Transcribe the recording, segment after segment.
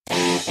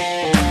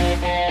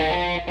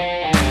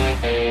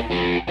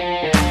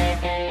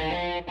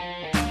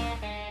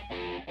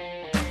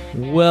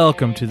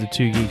Welcome to the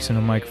Two Geeks and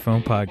a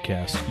Microphone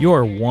podcast,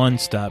 your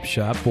one-stop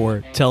shop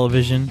for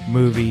television,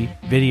 movie,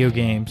 video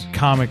games,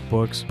 comic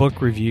books,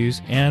 book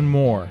reviews, and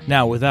more.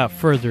 Now, without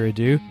further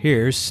ado,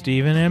 here's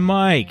Steven and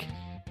Mike.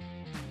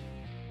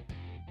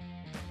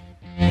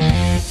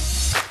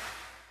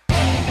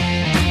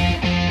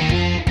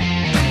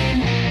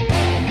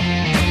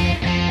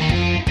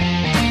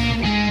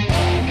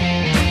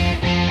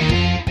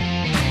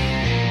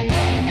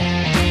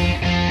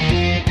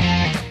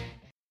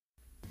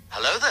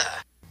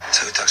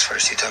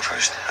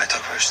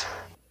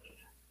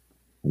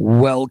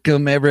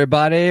 Welcome,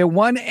 everybody,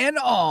 one and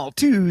all,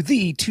 to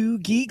the Two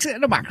Geeks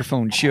and a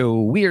Microphone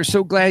show. We are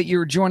so glad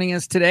you're joining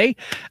us today.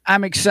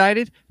 I'm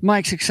excited.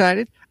 Mike's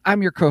excited.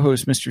 I'm your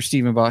co-host, Mr.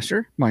 Steven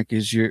Boster.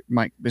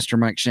 Mr.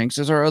 Mike Shanks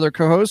is our other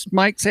co-host.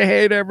 Mike, say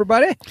hey to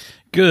everybody.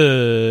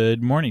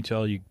 Good morning to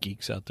all you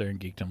geeks out there in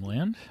Geekdom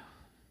Land.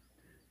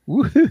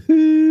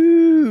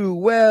 Woohoo!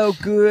 Well,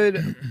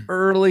 good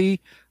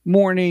early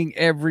morning,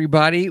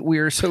 everybody. We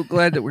are so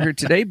glad that we're here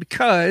today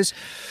because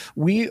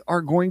we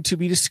are going to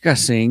be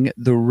discussing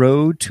The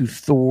Road to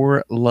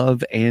Thor: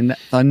 Love and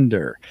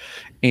Thunder.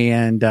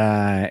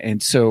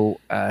 And so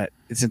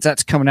since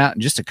that's coming out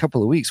in just a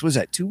couple of weeks, was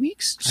that 2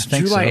 weeks?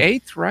 July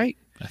 8th, right?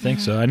 I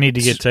think so. I need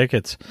to get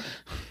tickets.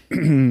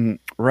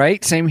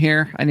 Right, same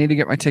here. I need to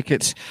get my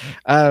tickets.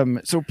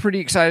 So pretty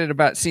excited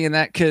about seeing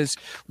that because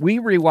we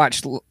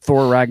rewatched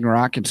Thor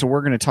Ragnarok, and so we're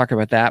going to talk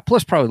about that,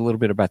 plus probably a little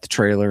bit about the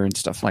trailer and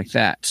stuff like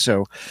that.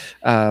 So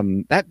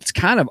that's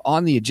kind of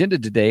on the agenda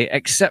today,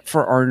 except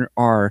for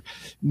our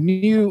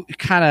new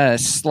kind of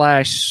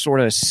slash sort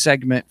of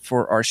segment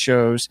for our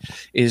shows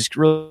is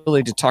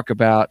really to talk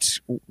about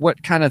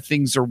what kind of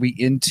things are we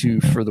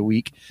into for the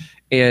week.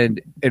 And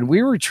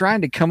we were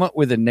trying to come up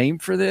with a name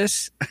for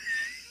this.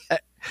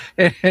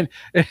 And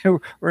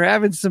we're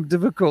having some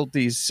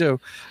difficulties. So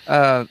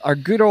our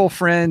good old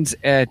friends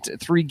at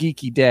Three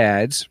Geeky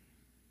Dads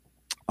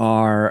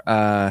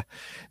are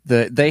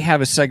they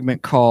have a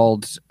segment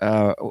called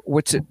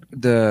what's it?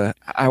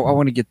 I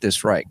want to get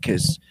this right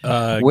because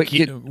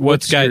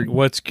what's got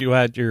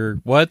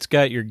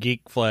your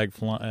geek flag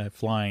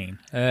flying?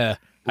 I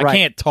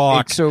can't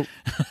talk.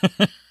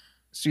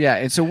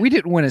 And so we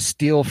didn't want to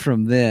steal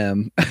from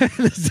them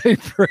the same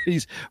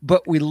phrase,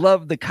 but we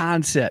love the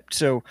concept.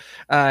 So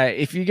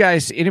if you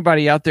guys,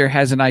 anybody out there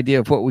has an idea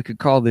of what we could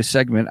call this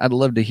segment, I'd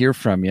love to hear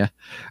from you.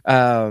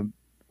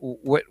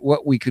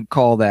 What we could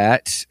call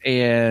that.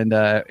 And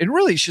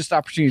really it's just an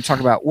opportunity to talk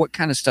about what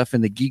kind of stuff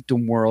in the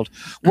geekdom world,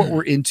 what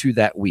we're into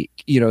that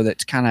week,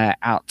 that's kind of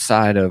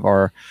outside of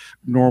our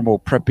normal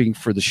prepping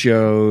for the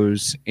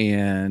shows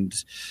and,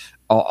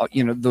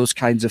 those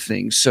kinds of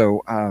things.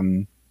 So,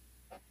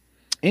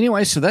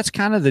 anyway, so that's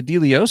kind of the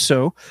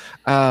dealioso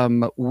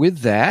with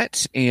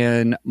that.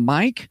 And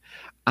Mike,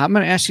 I'm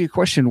going to ask you a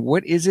question.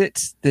 What is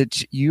it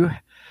that you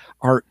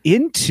are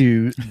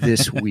into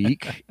this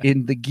week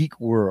in the geek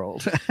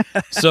world?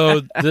 So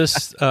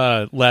this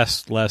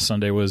last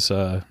Sunday was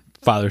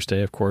Father's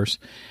Day, of course,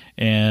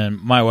 and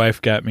my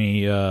wife got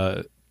me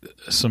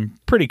some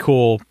pretty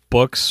cool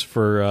books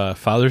for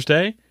Father's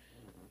Day.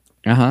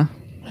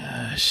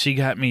 She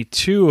got me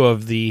 2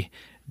 of the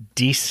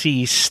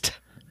Deceased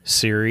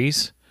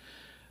series.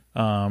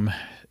 Turns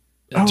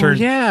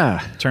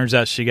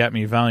out she got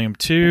me volume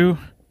 2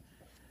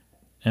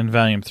 and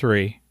volume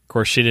 3. Of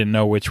course, she didn't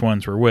know which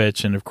ones were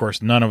which, and of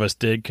course none of us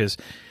did because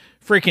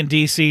freaking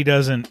DC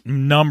doesn't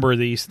number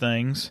these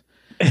things.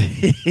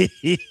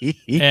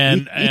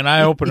 and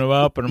I open them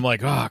up and I'm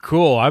like, oh,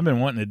 cool, I've been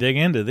wanting to dig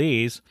into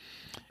these.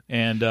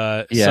 And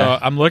so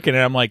I'm looking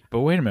at it, I'm like, but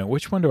wait a minute,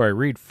 which one do I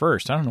read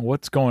first? I don't know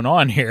what's going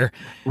on here.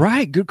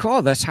 Right, good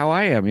call. That's how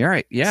I am. You're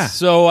right, yeah.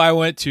 So I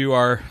went to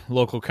our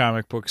local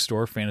comic book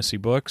store, Fantasy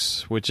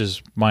Books, which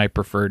is my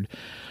preferred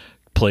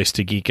place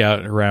to geek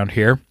out around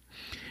here.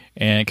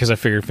 And because I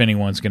figured if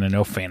anyone's going to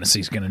know,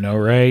 fantasy's going to know,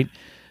 right?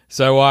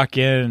 So I walk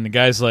in, and the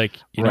guy's like,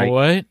 you know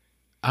what?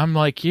 I'm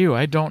like you.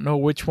 I don't know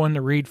which one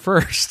to read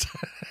first.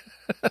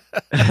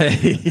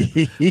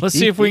 Let's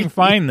see if we can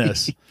find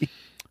this.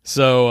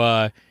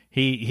 So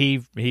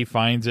he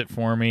finds it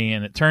for me,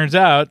 and it turns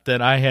out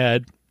that I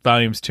had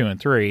volumes 2 and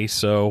 3.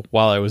 So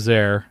while I was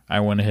there,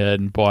 I went ahead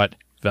and bought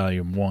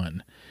volume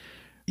 1,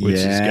 which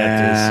has got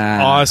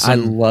this awesome. I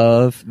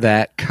love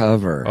that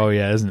cover. Oh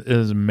yeah, it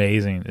is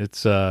amazing.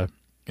 It's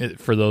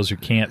for those who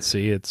can't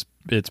see, it's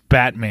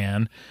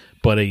Batman,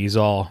 but he's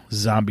all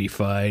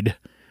zombified,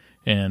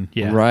 and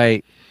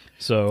right.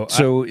 So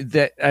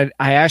that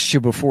I asked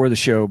you before the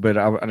show, but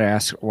I would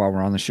ask while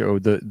we're on the show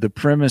the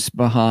premise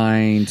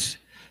behind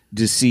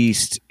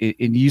Deceased,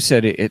 and you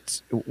said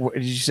it's. What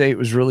did you say? It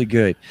was really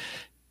good.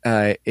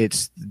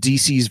 It's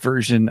DC's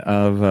version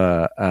of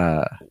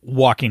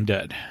Walking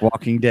Dead.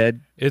 Walking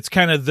Dead. It's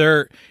kind of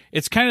their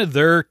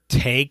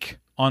take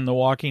on The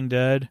Walking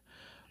Dead.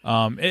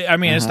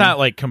 It's not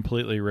like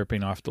completely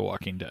ripping off The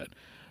Walking Dead.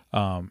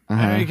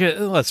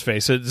 Let's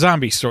face it,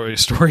 zombie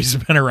stories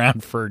have been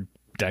around for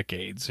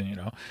decades,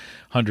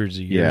 hundreds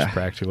of years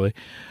practically.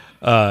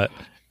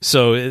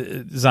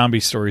 So zombie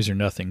stories are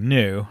nothing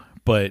new,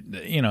 but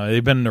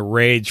they've been in a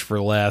rage for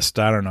the last,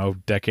 I don't know,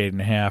 decade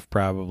and a half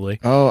probably.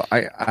 Oh,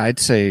 I'd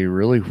say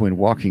really when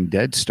Walking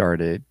Dead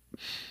started.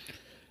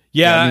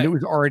 Yeah, I mean, it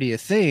was already a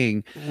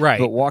thing, right?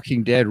 But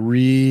Walking Dead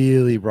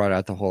really brought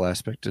out the whole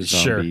aspect of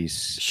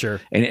zombies. Sure.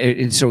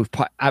 And so,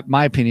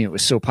 my opinion, it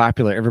was so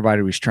popular.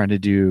 Everybody was trying to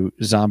do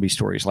zombie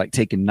stories, like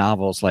taking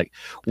novels like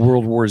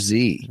World War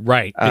Z,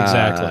 right?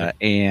 Exactly.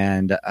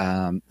 And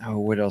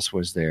what else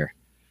was there?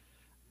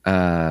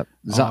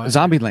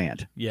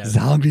 Zombieland. Yeah,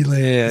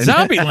 Zombieland.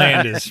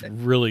 Zombieland is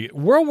really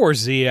World War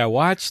Z. I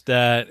watched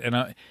that,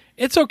 and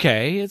it's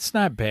okay. It's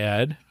not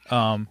bad.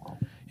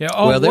 They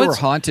were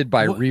haunted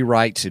by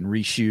rewrites and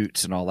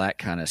reshoots and all that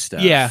kind of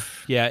stuff. Yeah.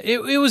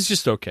 It was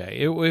just okay.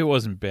 It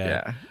wasn't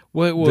bad. Yeah.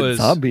 What was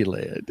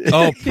Zombieland?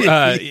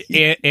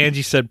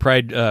 Angie said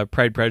Pride,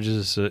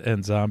 Prejudice,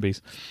 and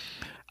Zombies.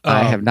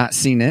 I have not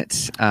seen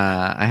it.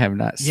 I have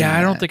not seen. Yeah,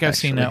 I don't think I've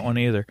seen that one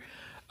either.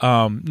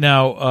 Oh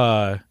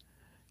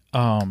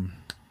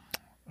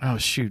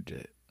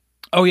shoot.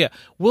 Oh yeah,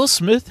 Will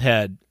Smith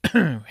had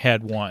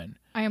one.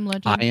 I Am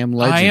Legend. I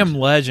Am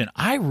Legend.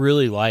 I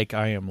really like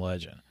I Am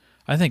Legend.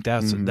 I think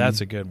that's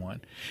a good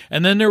one.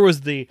 And then there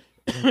was the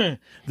the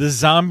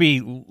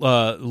zombie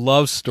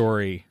love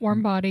story,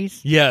 Warm Bodies.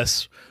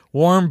 Yes,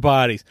 Warm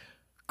Bodies.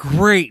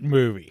 Great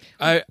movie.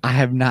 I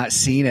have not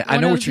seen it. I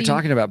know what you're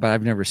talking about, but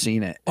I've never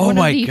seen it. Oh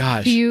my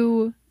gosh!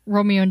 Few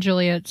Romeo and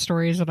Juliet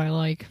stories that I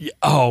like.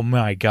 Oh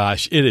my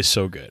gosh, it is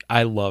so good.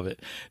 I love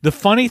it. The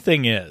funny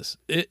thing is,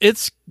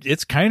 it's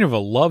kind of a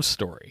love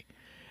story,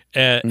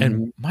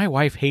 and my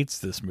wife hates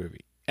this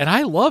movie, and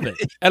I love it.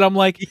 And I'm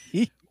like,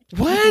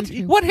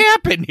 what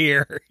happened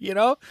here?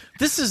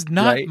 This is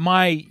not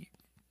my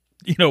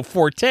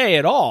forte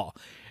at all.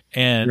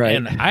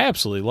 And I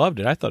absolutely loved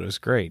it. I thought it was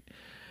great.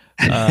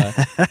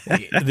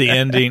 The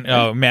ending.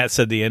 Oh, Matt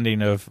said the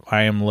ending of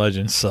I Am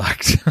Legend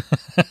sucked.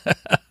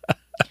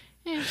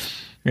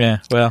 Yeah,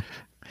 well,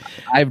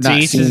 I've not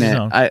seen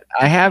it.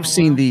 I have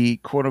seen the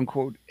quote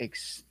unquote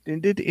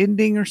extended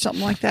ending or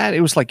something like that.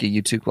 It was like a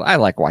YouTube clip. I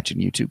like watching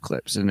YouTube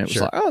clips, and it was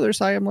like, oh, there's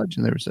I Am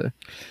Legend. There was a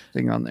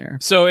thing on there.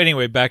 So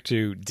anyway, back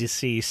to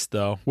Deceased,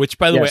 though, which,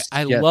 by the way,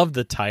 I love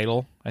the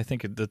title. I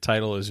think the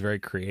title is very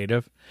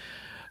creative.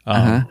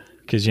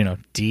 Because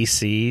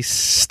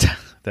Deceased,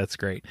 that's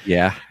great.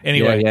 Yeah.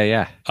 Anyway,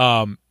 yeah.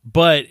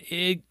 But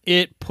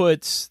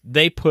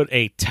they put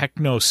a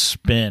techno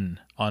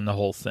spin on the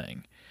whole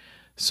thing.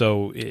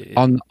 So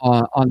on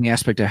the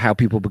aspect of how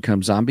people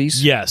become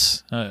zombies,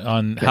 yes,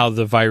 on how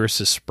the virus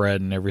is spread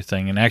and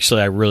everything. And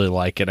actually, I really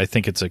like it. I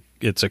think it's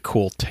a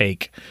cool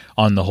take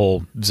on the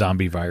whole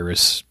zombie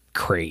virus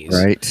craze.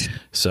 Right.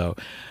 So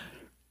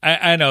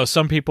I know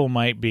some people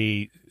might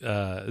be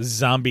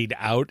zombied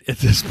out at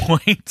this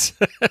point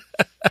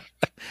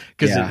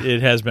because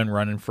it has been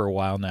running for a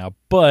while now.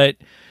 But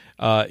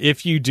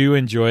if you do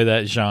enjoy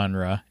that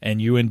genre and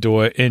you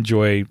enjoy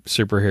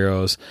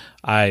superheroes,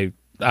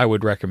 I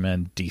would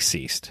recommend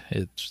Deceased.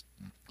 It's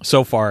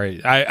so far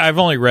I've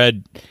only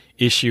read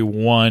issue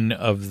 1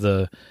 of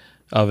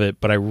it,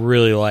 but I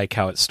really like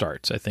how it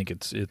starts. I think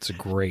it's a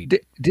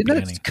great. Didn't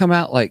that come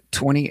out like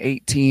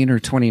 2018 or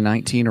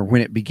 2019 or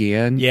when it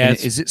began? Yeah,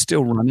 is it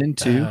still running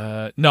too?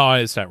 No,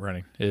 it's not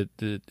running.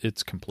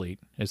 It's complete.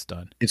 It's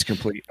done. It's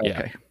complete.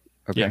 Okay.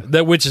 Yeah,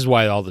 which is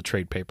why all the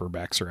trade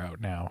paperbacks are out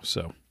now.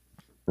 So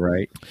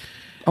right.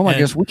 Oh my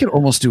gosh, we could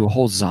almost do a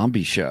whole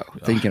zombie show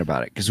thinking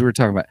about it, because we were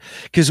talking about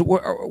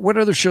what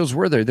other shows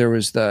were there? There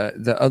was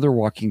the other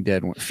Walking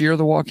Dead one, Fear of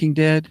the Walking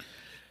Dead.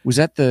 Was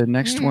that the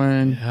next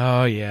one?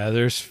 Oh yeah,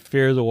 there's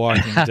Fear of the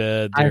Walking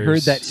Dead. I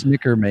heard that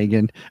snicker,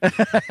 Megan.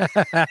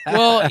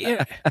 Well,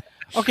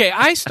 okay,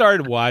 I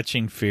started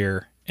watching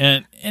Fear,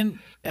 and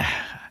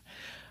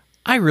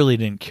I really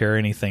didn't care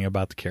anything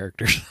about the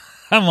characters.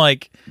 I'm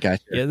like,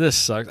 gotcha. Yeah, this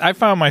sucks. I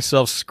found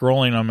myself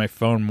scrolling on my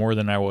phone more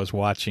than I was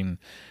watching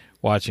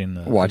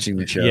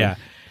the show. Yeah.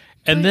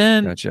 And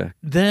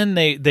then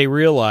they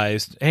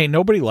realized, hey,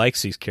 nobody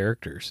likes these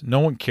characters.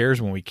 No one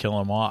cares when we kill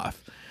them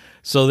off.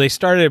 So they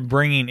started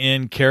bringing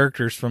in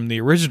characters from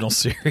the original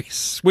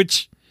series,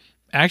 which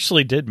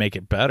actually did make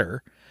it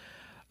better.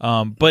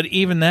 But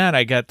even that,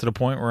 I got to the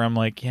point where I'm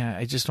like, yeah,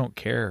 I just don't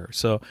care.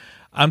 So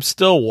I'm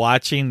still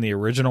watching the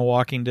original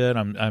Walking Dead.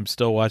 I'm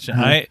still watching.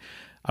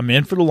 I'm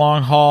in for the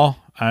long haul.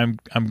 I'm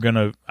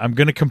gonna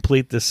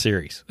complete this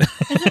series.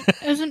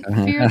 Isn't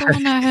Fear the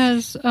one that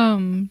has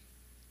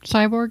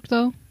Cyborg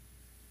though?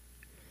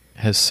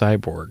 Has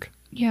Cyborg?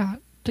 Yeah,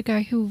 the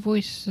guy who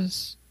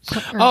voices.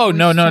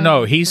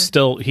 No. He's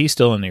still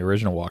in the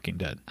original Walking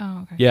Dead. Oh,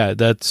 okay. Yeah,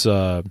 that's.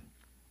 Oh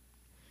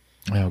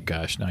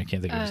gosh, no, I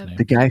can't think of his name.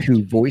 The guy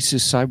who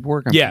voices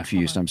Cyborg. I'm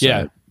confused. I'm sorry.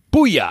 Yeah,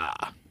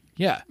 Booyah.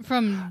 Yeah.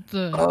 From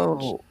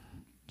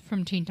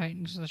Teen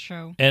Titans, the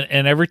show.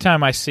 And every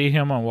time I see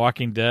him on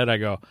Walking Dead, I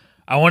go,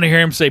 I want to hear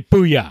him say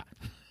Booyah.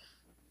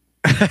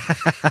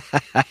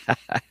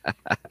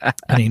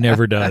 And he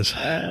never does.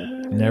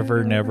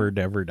 Never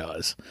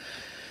does.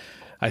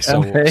 I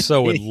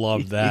so would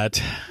love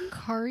that.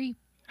 Kari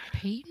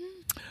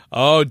Payton?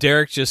 Oh,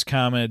 Derek just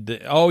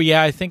commented. Oh,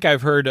 yeah, I think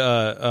I've heard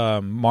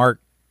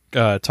Mark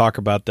talk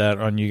about that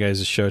on you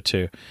guys' show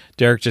too.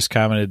 Derek just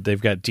commented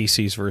they've got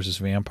DC's versus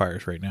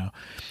vampires right now.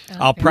 Okay.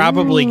 I'll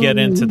probably get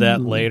into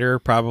that later,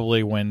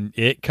 probably when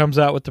it comes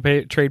out with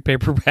the trade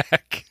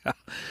paperback.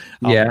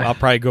 I'll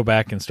probably go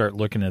back and start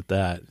looking at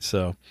that.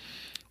 So,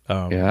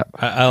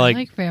 I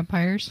like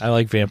vampires. I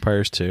like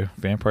vampires too.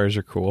 Vampires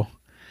are cool.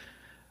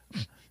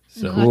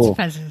 So cool.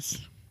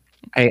 Fezzes.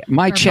 Hey,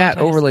 my chat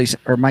overlays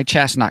or my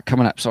chat's not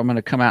coming up, so I'm going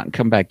to come out and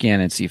come back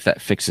in and see if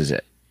that fixes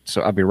it.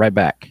 So I'll be right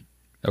back.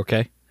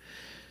 Okay.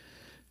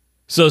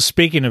 So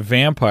speaking of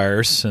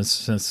vampires,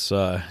 since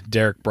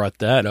Derek brought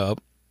that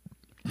up,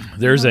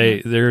 there's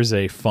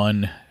a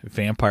fun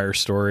vampire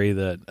story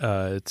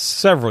that it's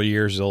several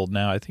years old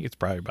now. I think it's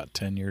probably about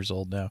 10 years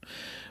old now,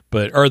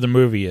 or the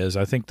movie is.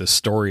 I think the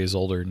story is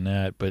older than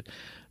that. But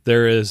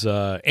there is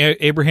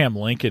Abraham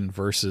Lincoln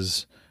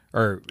versus.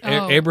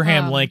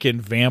 Abraham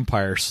Lincoln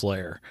Vampire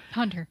Slayer.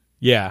 Hunter.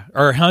 Yeah,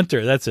 or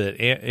Hunter, that's it.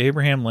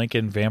 Abraham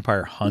Lincoln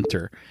Vampire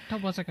Hunter.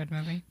 That was a good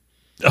movie.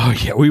 Oh,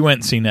 yeah, we went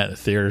and seen that in the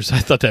theaters. I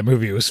thought that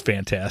movie was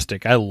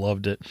fantastic. I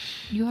loved it.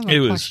 You have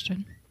a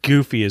question. Was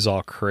goofy as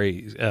all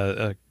crazy.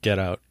 Get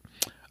Out.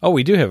 Oh,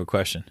 we do have a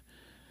question.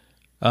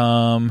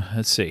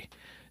 Let's see.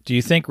 Do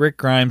you think Rick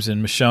Grimes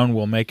and Michonne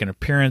will make an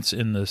appearance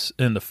in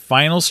the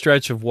final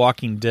stretch of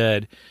Walking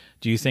Dead?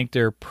 Do you think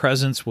their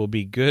presence will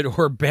be good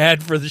or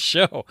bad for the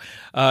show?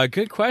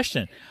 Good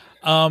question.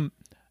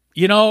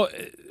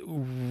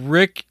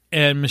 Rick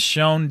and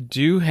Michonne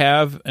do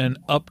have an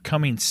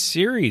upcoming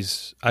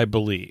series, I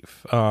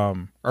believe. I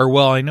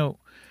know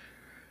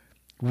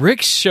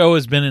Rick's show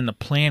has been in the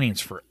plannings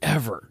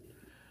forever.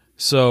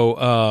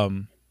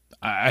 So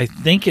I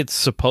think it's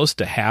supposed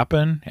to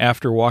happen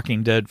after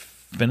Walking Dead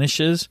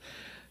finishes.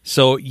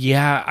 So,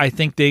 yeah, I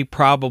think they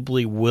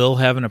probably will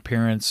have an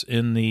appearance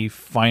in the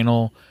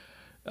final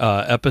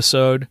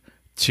episode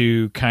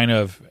to kind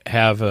of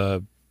have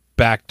a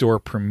backdoor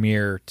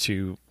premiere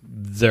to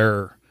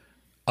their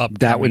upcoming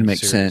that would make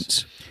series.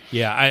 sense.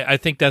 Yeah, I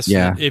think that's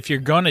if you're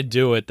going to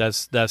do it,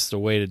 that's the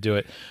way to do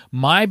it.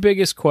 My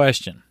biggest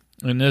question,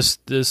 and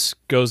this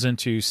goes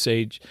into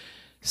Sage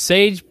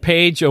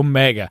Page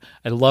Omega.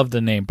 I love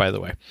the name, by the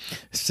way,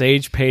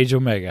 Sage Page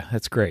Omega.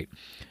 That's great.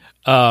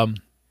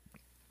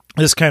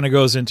 This kind of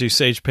goes into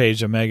Sage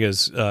Page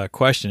Omega's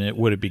question: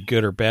 would it be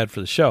good or bad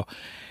for the show?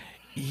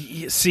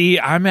 See,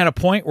 I'm at a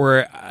point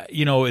where,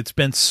 it's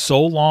been so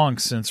long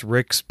since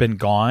Rick's been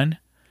gone,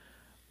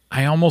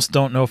 I almost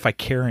don't know if I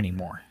care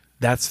anymore.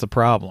 That's the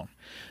problem.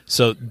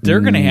 So they're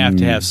going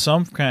to have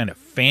some kind of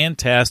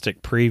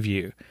fantastic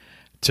preview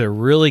to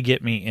really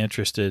get me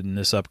interested in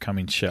this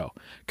upcoming show.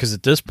 Because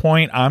at this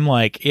point, I'm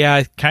like,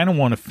 I kind of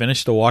want to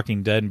finish The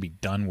Walking Dead and be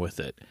done with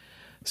it.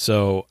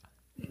 So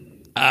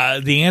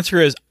the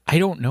answer is, I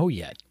don't know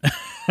yet.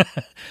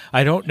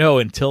 I don't know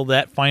until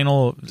that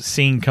final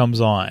scene comes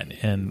on,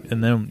 and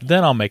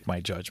then I'll make my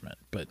judgment.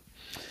 But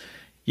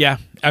yeah,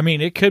 I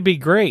mean, it could be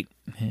great.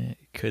 It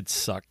could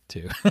suck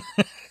too.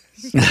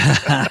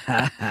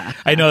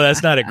 I know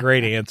that's not a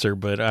great answer,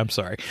 but I'm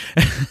sorry.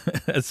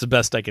 That's the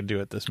best I can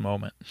do at this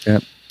moment.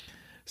 Yep.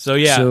 So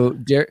yeah. So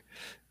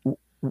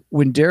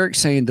when Derek's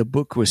saying the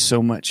book was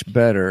so much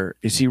better,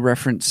 is he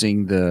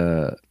referencing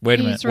the? Wait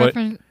a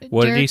minute.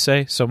 What did he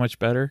say? So much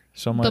better.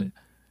 So much. The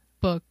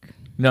book.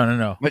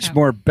 No. Much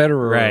more better.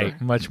 Right.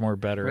 Much more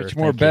better. Much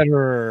more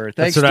better.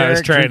 Thanks, That's what Derek. I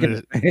was trying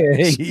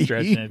to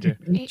stretch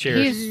into.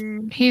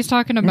 Cheers. He's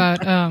talking about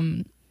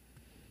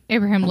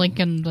Abraham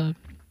Lincoln, the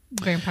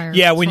vampire.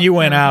 Yeah, when you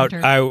went out,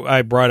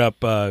 I brought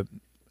up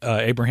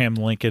Abraham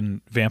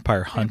Lincoln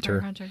Vampire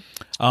Hunter.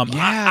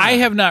 I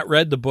have not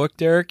read the book,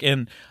 Derek,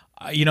 and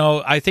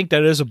I think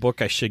that is a book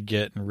I should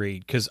get and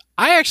read because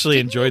I actually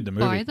enjoyed the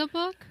movie. Buy the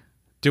book?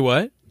 Do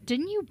what?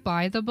 Didn't you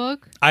buy the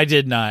book? I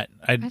did not.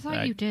 I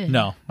thought you did.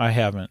 No, I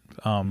haven't.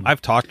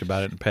 I've talked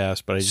about it in the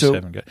past, but I just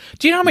haven't got.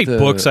 Do you know how many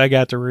books I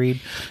got to read?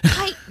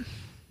 Okay,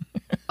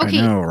 I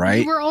know,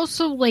 right? You were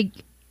also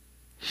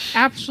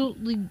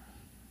absolutely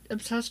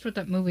obsessed with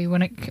that movie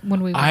when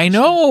we watched I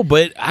know,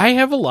 but I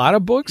have a lot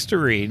of books to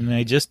read, and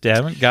I just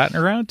haven't gotten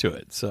around to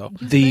it. So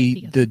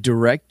the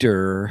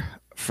director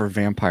for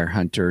Vampire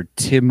Hunter,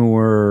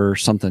 Timur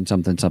something,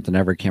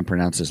 ever can't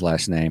pronounce his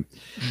last name.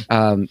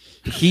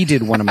 He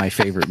did one of my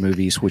favorite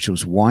movies, which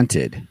was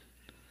Wanted,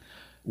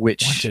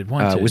 which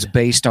Wanted. was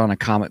based on a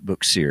comic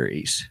book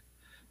series.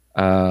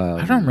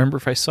 I don't remember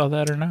if I saw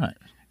that or not.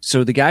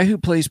 So the guy who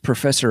plays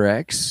Professor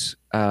X,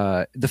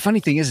 the funny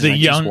thing is I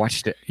just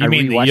watched it. You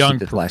mean the young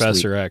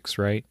Professor X,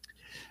 right?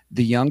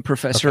 The young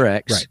Professor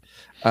X. Right.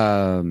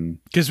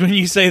 Because when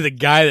you say the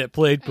guy that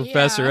played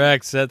Professor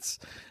X, that's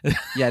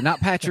not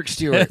Patrick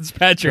Stewart. That's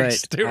Patrick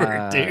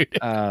Stewart, dude.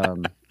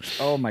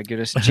 Oh my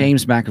goodness,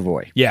 James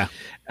McAvoy. Yeah.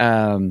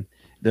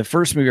 The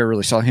first movie I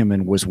really saw him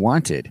in was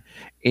Wanted,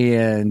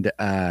 and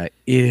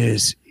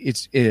it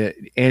it's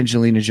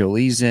Angelina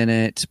Jolie's in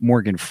it.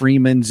 Morgan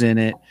Freeman's in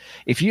it.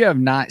 If you have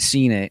not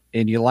seen it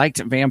and you liked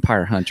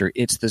Vampire Hunter,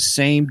 it's the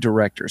same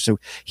director. So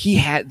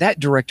that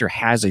director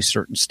has a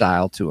certain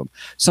style to him.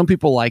 Some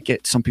people like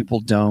it, some people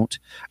don't.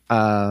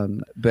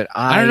 But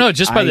I don't know.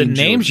 Just by the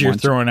names you're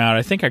throwing out,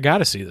 I think I got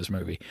to see this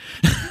movie.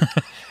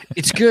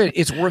 It's good.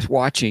 It's worth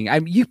watching.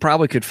 You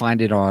probably could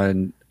find it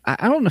on.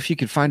 I don't know if you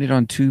could find it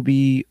on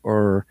Tubi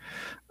or.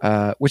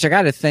 Which I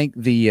got to thank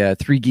the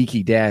 3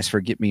 Geeky Dash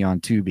for getting me on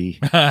Tubi.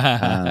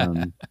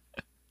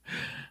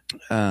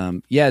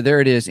 Yeah, there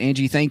it is.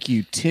 Angie, thank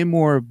you.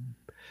 Timur.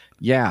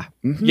 Yeah.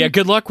 Mm-hmm. Yeah,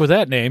 good luck with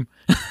that name.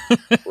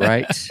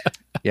 Right.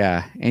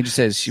 Yeah. Angie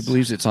says she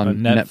believes it's on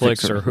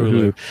Netflix or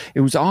Hulu.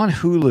 It was on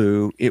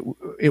Hulu.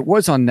 It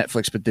was on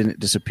Netflix, but then it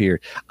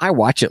disappeared. I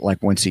watch it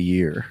like once a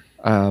year.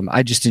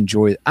 I just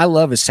enjoy it. I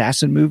love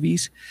assassin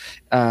movies.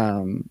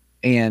 And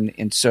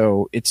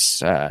so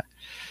it's a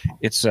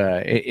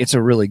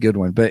really good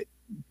one, but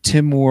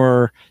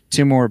Timur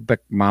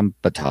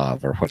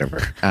Bekmambetov or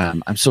whatever.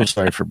 I'm so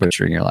sorry for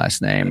butchering your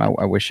last name.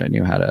 I wish I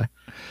knew how to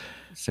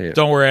say it.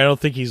 Don't worry. I don't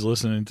think he's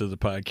listening to the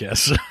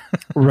podcast.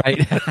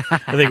 Right.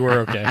 I think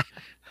we're okay.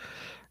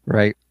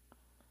 Right.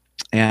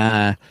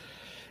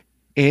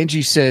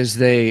 Angie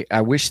says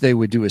I wish they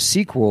would do a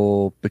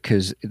sequel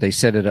because they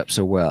set it up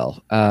so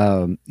well.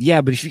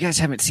 Yeah, but if you guys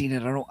haven't seen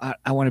it,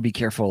 I want to be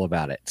careful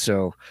about it.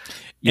 So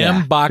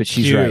yeah, but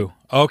she's right.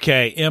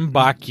 Okay,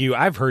 M'Baku.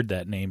 I've heard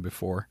that name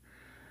before.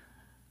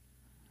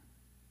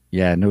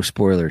 Yeah, no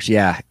spoilers.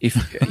 Yeah,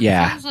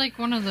 Sounds like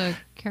one of the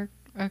characters.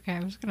 Okay, I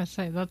was gonna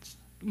say that's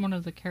one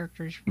of the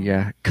characters.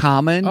 Yeah,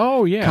 Common.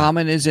 Oh yeah,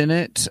 Common is in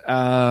it.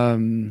 That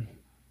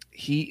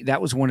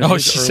was one of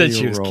his she earlier said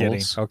she was roles.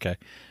 kidding. Okay.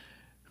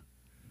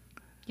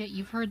 Yeah,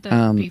 you've heard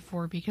that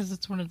before because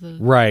it's one of the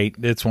right.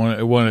 It's one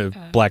of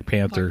Black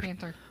Panther. Black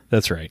Panther.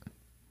 That's right.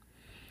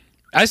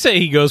 I say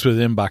he goes with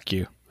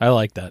M'Baku. I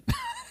like that.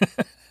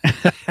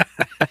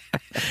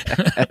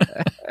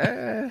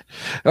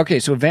 Okay,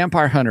 so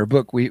Vampire Hunter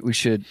book. We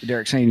should.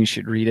 Derek's saying you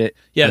should read it.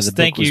 Yes,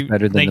 thank you.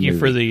 Thank you movie.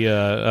 for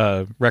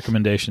the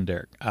recommendation,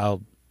 Derek.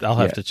 I'll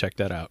have to check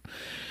that out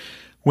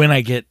when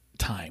I get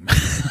time.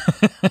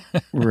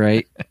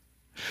 Right.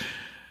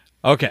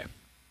 Okay.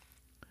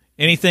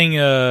 Anything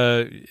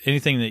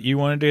that you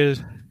wanted to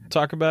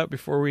talk about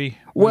before we?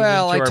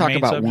 I talk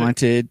about subject?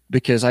 Wanted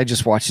because I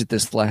just watched it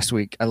this last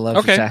week. I love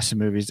assassin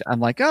movies. I'm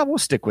like, we'll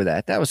stick with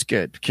that. That was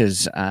good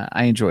because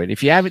I enjoyed it.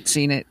 If you haven't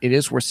seen it, it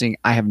is worth seeing.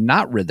 I have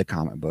not read the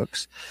comic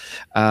books.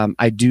 I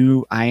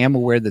am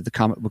aware that the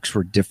comic books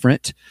were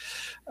different.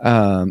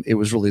 It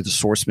was really the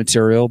source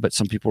material, but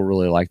some people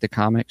really like the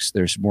comics.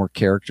 There's more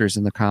characters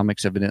in the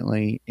comics,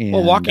 evidently. And,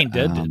 Walking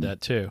Dead did that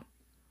too.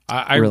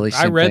 I read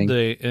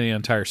the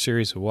entire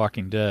series of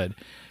Walking Dead,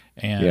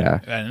 and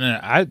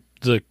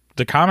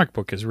the comic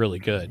book is really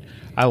good.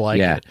 I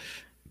like it.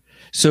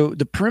 So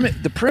the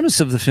premise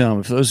of the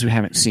film, for those who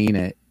haven't seen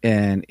it,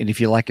 and if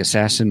you like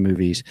assassin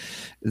movies,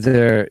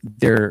 James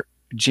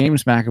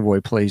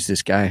McAvoy plays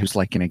this guy who's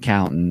like an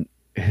accountant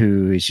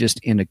who is just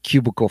in a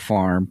cubicle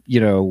farm,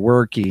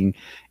 working,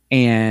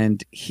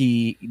 and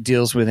he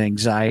deals with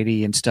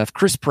anxiety and stuff.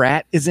 Chris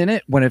Pratt is in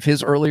it, one of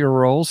his earlier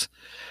roles.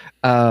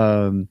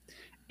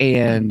 He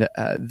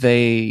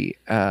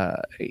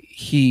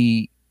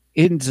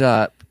ends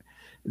up,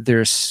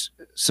 there's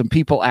some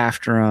people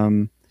after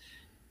him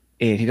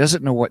and he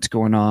doesn't know what's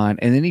going on.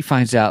 And then he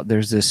finds out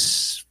there's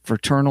this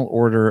fraternal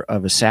order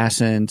of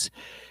assassins.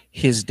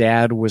 His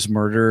dad was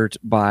murdered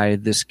by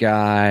this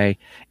guy.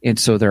 And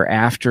so they're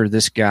after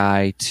this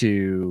guy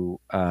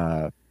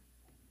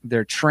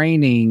they're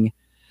training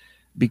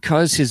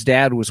because his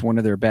dad was one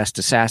of their best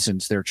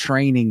assassins. They're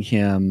training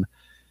him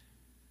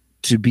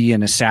to be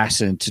an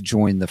assassin to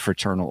join the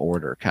fraternal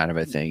order kind of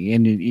a thing.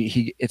 And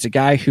it's a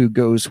guy who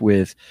goes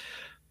with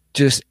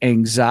just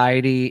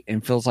anxiety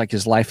and feels like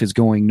his life is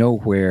going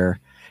nowhere.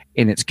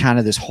 And it's kind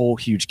of this whole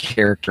huge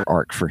character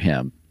arc for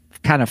him,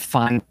 kind of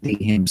finding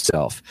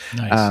himself.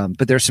 Nice.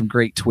 But there's some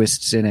great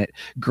twists in it,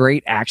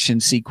 great action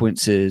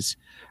sequences.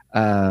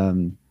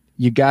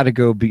 You got to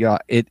go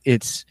beyond it.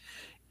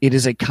 It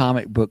is a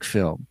comic book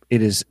film.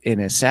 It is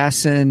an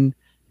assassin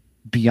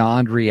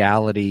beyond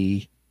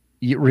reality.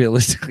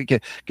 Realistically,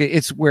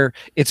 it's where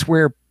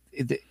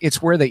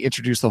they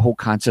introduce the whole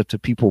concept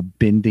of people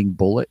bending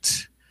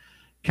bullets,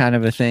 kind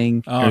of a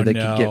thing. Or they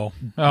could get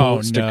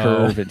bullets to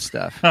curve and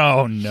stuff.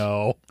 Oh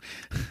no!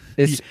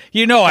 I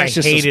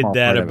hated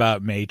that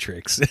about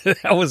Matrix.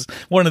 That was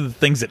one of the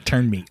things that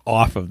turned me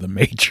off of the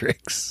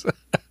Matrix.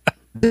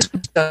 This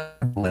was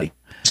done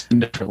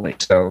differently,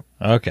 so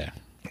okay,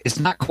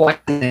 it's not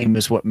quite the same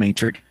as what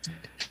Matrix.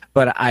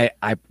 But I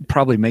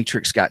probably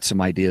Matrix got some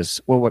ideas.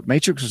 Well, what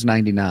Matrix was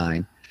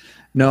 99.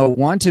 No,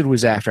 Wanted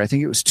was after. I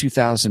think it was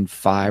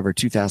 2005 or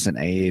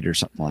 2008 or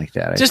something like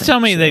that. Just tell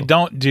me they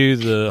don't do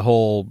the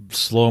whole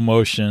slow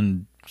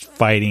motion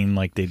fighting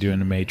like they do in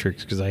the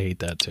Matrix because I hate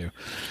that too.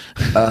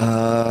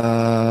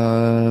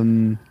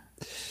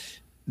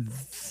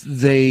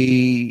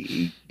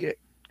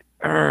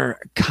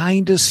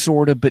 kind of,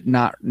 sort of, but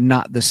not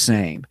the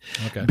same.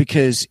 Okay.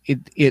 Because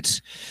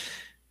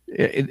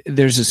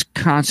there's this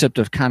concept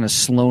of kind of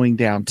slowing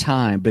down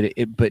time,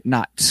 but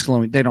not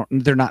slowing.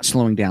 They're not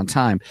slowing down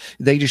time.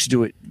 They just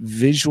do it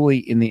visually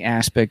in the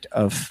aspect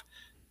of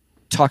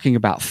talking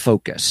about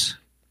focus,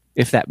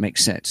 if that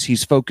makes sense.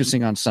 He's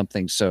focusing on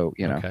something. So,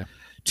 Okay.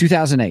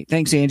 2008.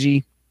 Thanks,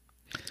 Angie.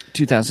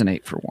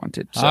 2008 for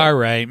Wanted. So. All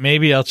right.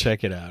 Maybe I'll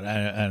check it out.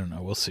 I don't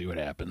know. We'll see what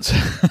happens.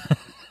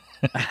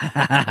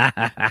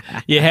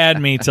 You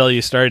had me till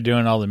you started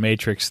doing all the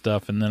Matrix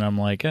stuff, and then I'm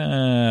like,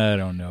 I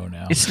don't know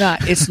now. It's not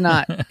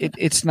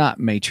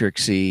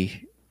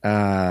Matrixy.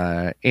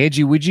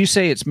 Angie, would you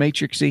say it's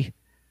Matrixy?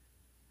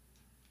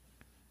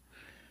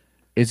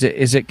 Is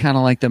it kind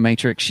of like the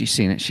Matrix? She's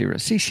seen it. She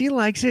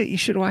likes it. You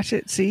should watch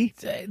it. See,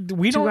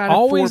 we don't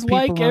always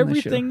like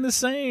everything the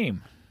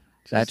same.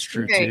 That's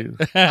true too.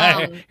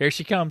 Here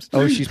she comes.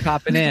 Oh, she's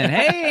popping in.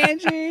 Hey,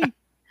 Angie.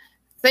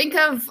 Think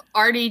of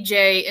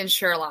RDJ and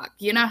Sherlock.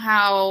 You know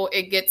how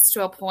it gets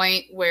to a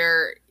point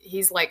where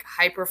he's like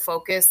hyper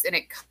focused and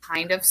it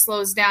kind of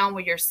slows down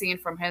when you're seeing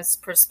from his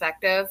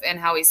perspective and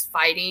how he's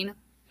fighting.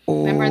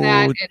 Remember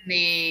that in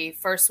the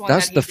first one?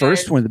 That's the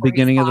first one, the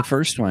beginning of the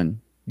first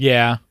one.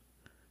 Yeah.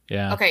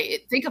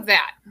 Okay, think of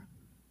that.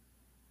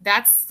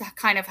 That's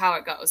kind of how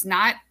it goes.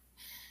 Not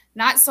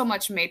so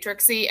much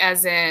Matrixy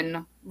as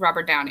in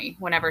Robert Downey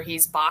whenever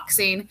he's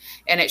boxing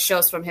and it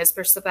shows from his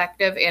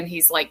perspective and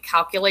he's like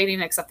calculating,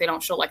 except they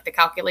don't show like the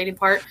calculating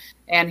part,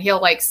 and he'll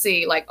like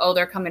see like, oh,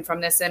 they're coming from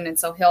this end, and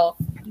so he'll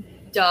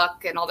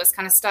duck and all this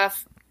kind of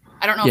stuff.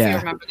 I don't know if you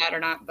remember that or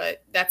not,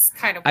 but that's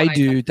kind of what I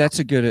do. That's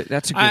a good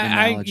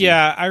analogy.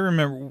 I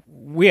remember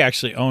we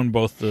actually own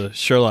both the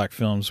Sherlock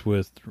films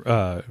with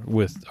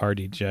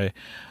RDJ.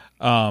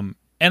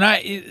 And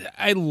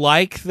I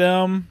like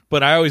them,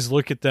 but I always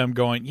look at them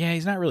going, yeah,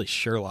 he's not really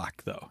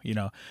Sherlock though,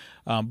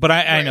 But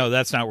I know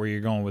that's not where you're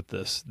going with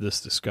this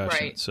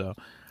discussion. Right. So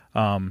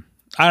I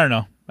don't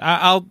know.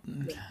 I'll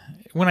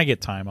when I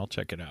get time, I'll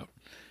check it out.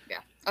 Yeah.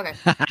 Okay.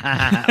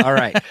 All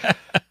right.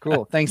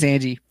 Cool. Thanks,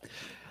 Angie.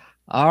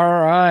 All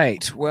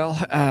right. Well,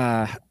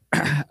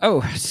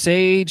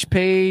 Sage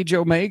Page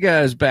Omega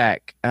is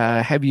back.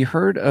 Have you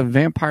heard of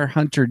Vampire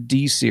Hunter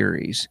D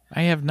series?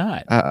 I have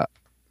not.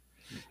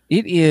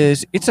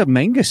 It's a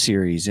manga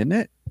series, isn't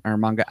it? Or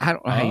manga. I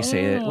don't know how you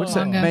say it. What's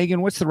that,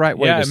 Megan? What's the right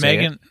way to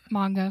say it?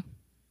 Manga.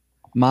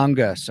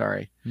 Manga,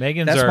 sorry.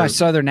 That's my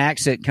southern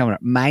accent coming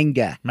up.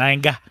 Manga.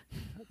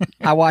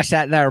 I watched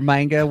that there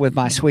manga with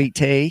my sweet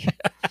tea.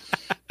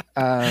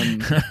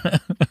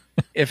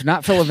 If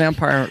not full of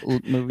vampire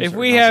movies. If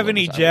we have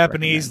any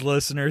Japanese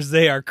listeners,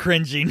 they are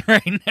cringing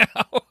right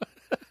now.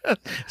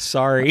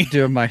 Sorry.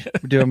 Doing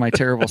my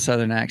terrible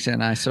southern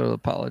accent. I so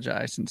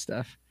apologize and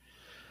stuff.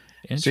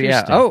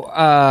 So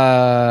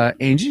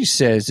Angie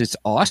says it's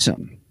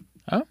awesome.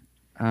 Oh,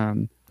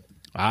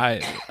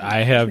 I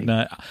have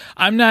not.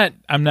 I'm not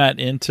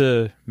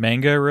into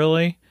manga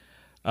really.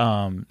 Is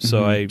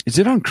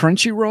it on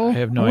Crunchyroll? I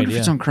have no idea. If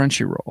it's on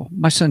Crunchyroll.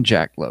 My son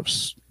Jack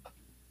loves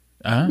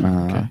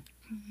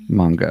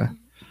manga.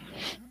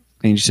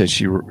 Angie said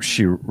she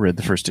read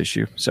the first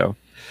issue. So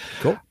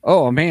cool.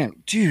 Oh man,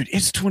 dude,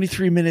 it's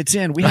 23 minutes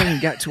in. We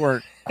haven't got to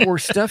our core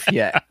stuff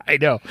yet. I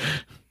know.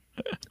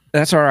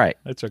 That's all right.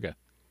 That's okay.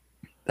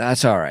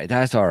 That's all right.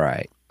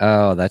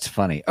 Oh, that's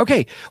funny.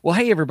 Okay. Well,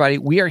 hey, everybody.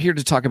 We are here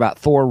to talk about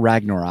Thor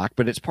Ragnarok,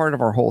 but it's part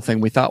of our whole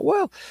thing. We thought,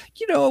 well,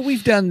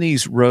 we've done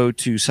these road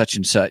to such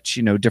and such,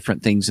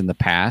 different things in the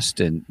past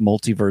and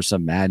Multiverse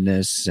of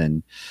Madness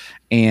and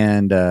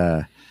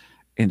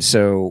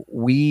so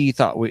we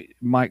thought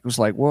Mike was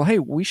like, well, hey,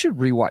 we should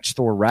rewatch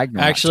Thor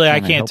Ragnarok. Actually, I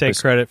can't take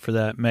credit for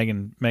that.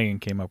 Megan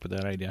came up with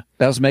that idea.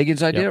 That was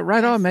Megan's idea? Yep.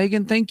 Right on,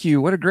 Megan. Thank you.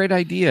 What a great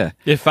idea.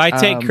 If I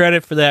take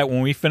credit for that,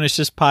 when we finish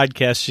this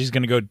podcast, she's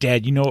going to go,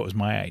 Dad, it was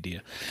my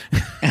idea.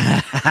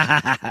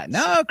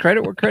 No,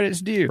 credit where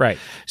credit's due. Right.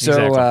 So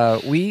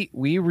exactly.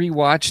 We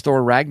rewatched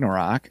Thor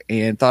Ragnarok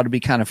and thought it'd be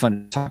kind of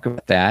fun to talk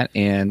about that.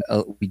 And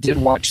we did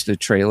watch the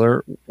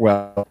trailer.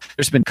 Well,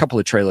 there's been a couple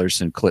of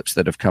trailers and clips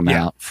that have come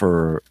out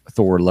for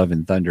Thor Love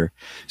and Thunder.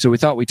 So we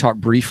thought we'd talk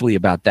briefly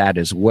about that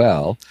as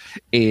well.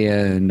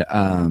 And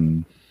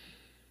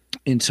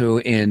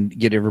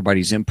get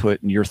everybody's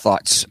input and your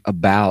thoughts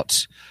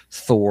about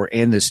Thor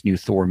and this new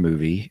Thor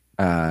movie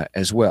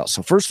as well.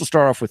 So first we'll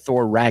start off with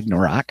Thor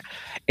Ragnarok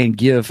and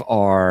give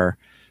our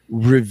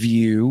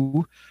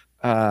review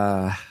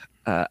of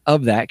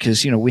that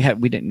because we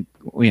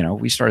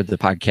started the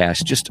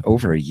podcast just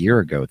over a year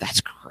ago.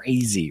 That's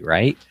crazy,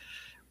 right?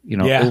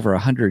 Over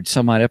 100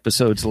 some odd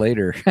episodes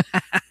later.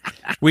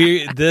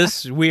 we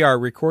are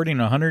recording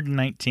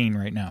 119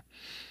 right now.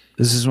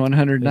 This is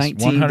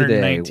 119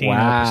 today.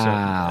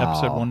 Wow.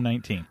 Episode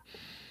 119.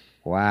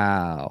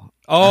 Wow.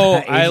 Oh,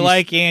 I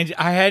like Angie.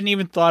 I hadn't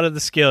even thought of the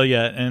scale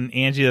yet, and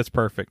Angie, that's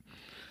perfect.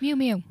 Mew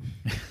mew.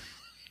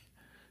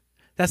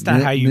 That's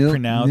not how you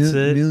pronounce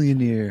it.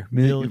 Millionaire.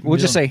 We'll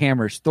just say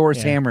hammers.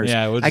 Thor's hammers.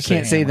 Yeah, we'll I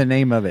can't say the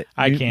name of it.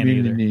 I can't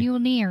either.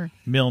 Mjolnir.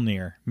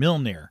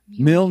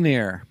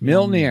 Milner.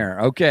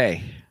 Milner.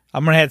 Okay.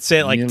 I'm gonna have to say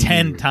it like Mjolnir.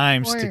 10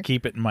 times to Or-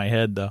 keep it in my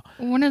head, though.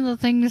 One of the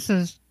things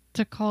is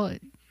to call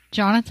it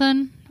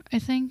Jonathan, I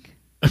think.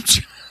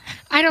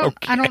 I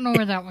don't know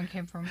where that one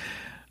came from.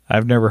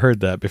 I've never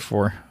heard that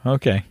before.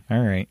 Okay,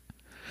 all right.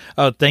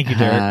 Oh, thank you,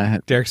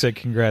 Derek. Derek said,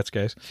 "Congrats,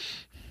 guys."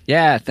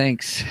 Yeah,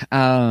 thanks.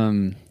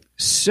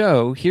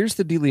 So here's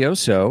the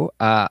dealioso.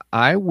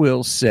 I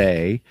will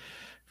say,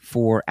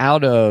 for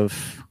out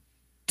of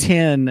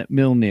 10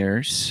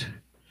 Mjolnirs,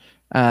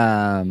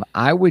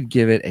 I would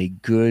give it a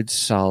good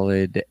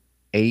solid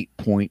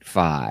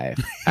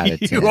 8.5 out of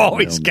 10. You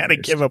always got to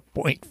Mjolnirs. give a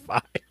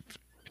 0.5.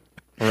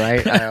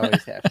 Right? I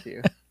always have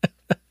to.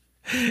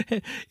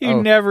 Troy-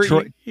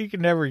 You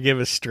can never give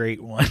a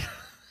straight one.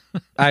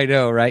 I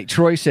know, right?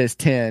 Troy says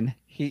 10.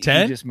 He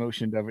 10? just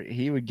motioned over.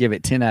 He would give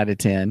it 10 out of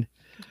 10.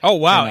 Oh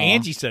wow, I know.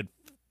 Angie said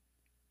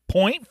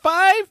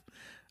 0.5?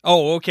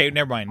 Oh, okay,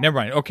 never mind.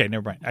 Okay,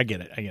 never mind. I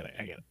get it.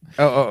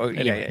 Oh,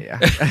 Anyway.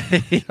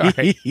 yeah. All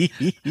right.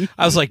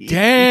 I was like,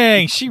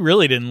 dang, she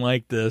really didn't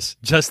like this.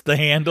 Just the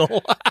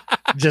handle.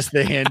 Just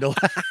the handle.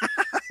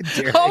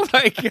 Derek. Oh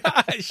my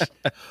gosh.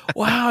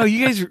 Wow,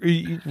 you guys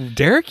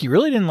Derek, you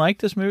really didn't like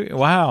this movie?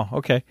 Wow,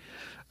 okay.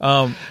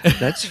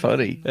 That's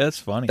funny. That's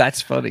funny.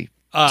 That's funny.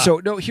 So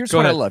no, here's go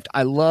what ahead. I loved.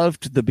 I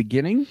loved the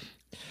beginning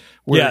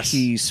where Yes.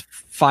 he's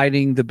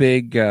fighting the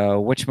big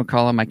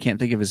whatchamacallum, I can't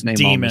think of his name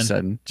all of Demon. a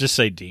sudden. Just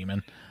say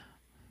demon.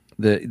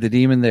 The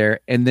demon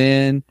there. And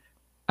then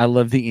I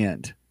love the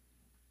end.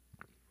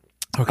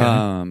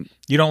 Okay.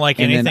 You don't like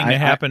and then anything I- that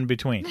happened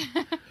between.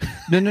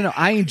 No.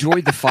 I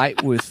enjoyed the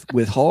fight with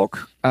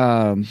Hulk,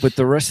 but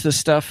the rest of the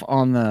stuff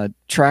on the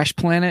trash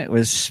planet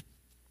was,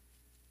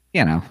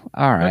 all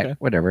right, Okay.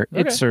 whatever.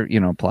 Okay. It's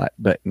a plot,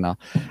 but no,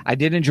 I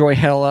did enjoy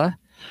Hela.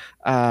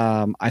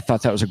 I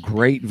thought that was a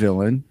great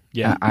villain.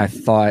 Yeah. I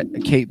thought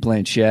Kate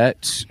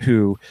Blanchett,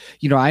 who,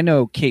 I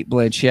know Kate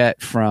Blanchett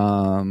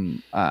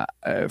from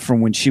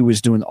when she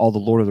was doing all the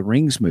Lord of the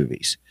Rings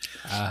movies,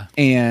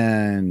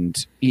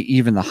 and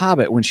even The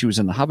Hobbit when she was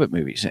in the Hobbit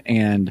movies,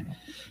 and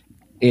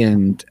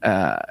there's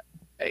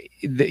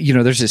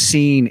a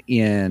scene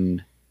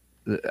in,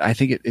 I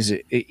think it's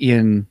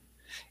in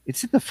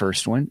the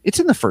first one. It's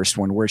in the first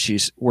one where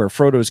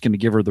Frodo's going to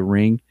give her the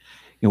ring.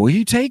 Will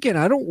you take it?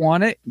 I don't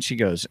want it. And she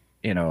goes,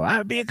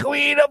 I'd be a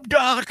queen of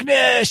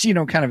darkness, kind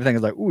of thing. I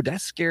was like, ooh,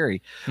 that's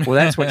scary. Well,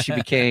 that's what she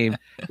became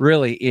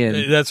really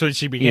in That's when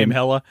she became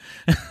Hela.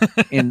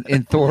 in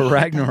Thor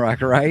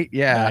Ragnarok, right?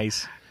 Yeah.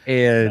 Nice.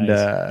 And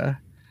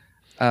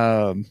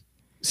Nice.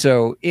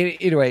 so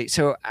anyway,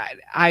 so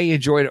I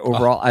enjoyed it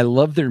overall. I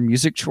love their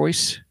music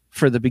choice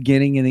for the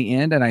beginning and the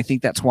end, and I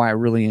think that's why I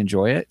really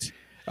enjoy it.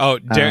 Oh,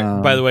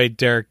 Derek, by the way,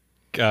 Derek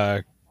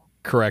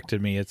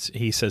corrected me.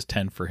 He says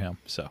 10 for him.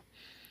 So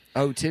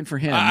 10 for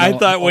him. I No,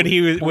 thought when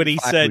 0.5 he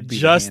said would be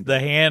just the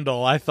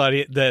handle, I thought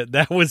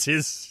that was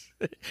his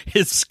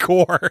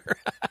score,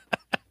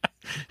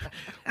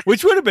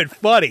 which would have been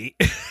funny.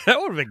 That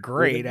would have been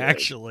great,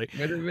 actually.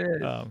 Would have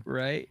been,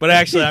 right? But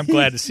actually, I'm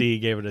glad to see he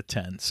gave it a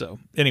 10. So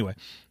anyway,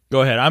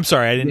 go ahead. I'm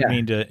sorry, I didn't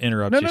mean to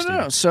interrupt you.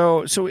 No.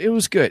 So it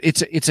was good.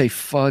 It's a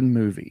fun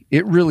movie.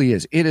 It really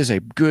is. It is a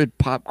good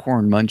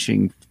popcorn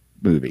munching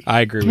movie.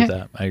 I agree with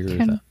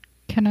that.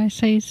 Can I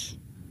say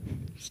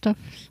stuff?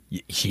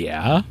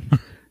 Yeah.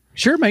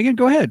 Sure, Megan,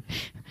 go ahead.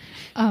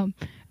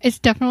 It's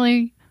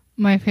definitely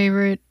my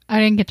favorite. I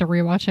didn't get to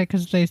rewatch it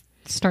because they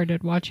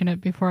started watching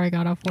it before I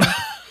got off work.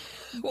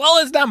 Well,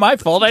 it's not my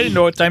fault. I didn't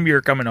know what time you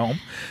were coming home.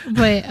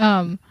 But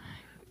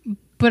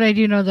I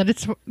do know that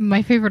it's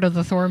my favorite of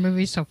the Thor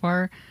movies so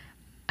far.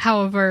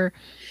 However,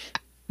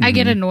 I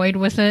get annoyed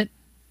with it,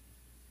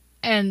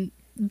 and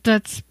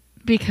that's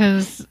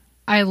because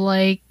I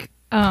like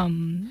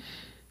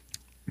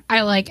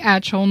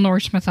actual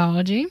Norse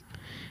mythology,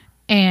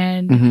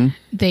 and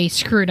they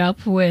screwed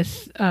up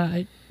with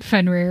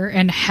Fenrir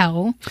and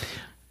Hel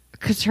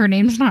because her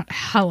name's not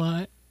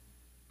Hela.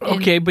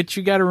 Okay, but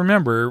you got to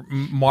remember,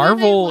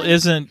 Marvel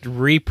isn't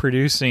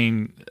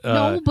reproducing.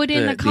 No, but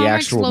in the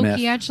comics, actual Loki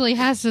myth. actually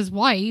has his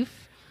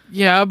wife.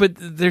 Yeah, but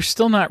they're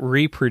still not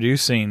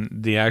reproducing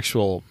the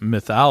actual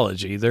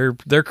mythology. They're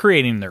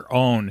creating their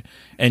own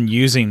and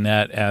using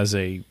that as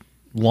a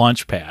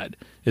launch pad.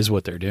 Is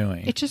what they're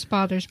doing. It just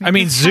bothers me. I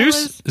mean,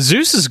 'cause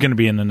Zeus is going to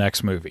be in the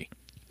next movie.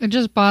 It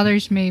just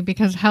bothers me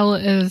because Hela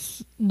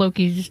is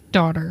Loki's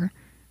daughter,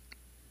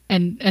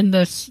 and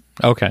this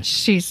Okay.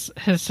 she's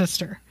his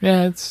sister.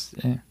 Yeah, it's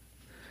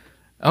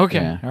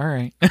okay. Yeah. All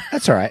right.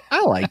 That's all right.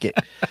 I like it.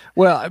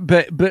 Well,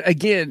 but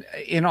again,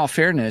 in all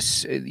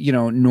fairness,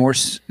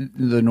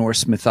 the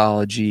Norse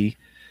mythology,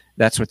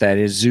 that's what that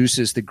is. Zeus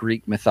is the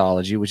Greek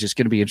mythology, which is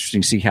going to be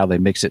interesting to see how they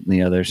mix it in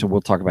the other. So we'll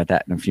talk about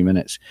that in a few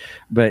minutes.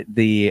 But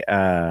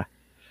I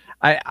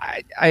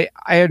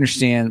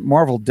understand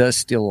Marvel does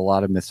steal a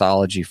lot of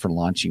mythology for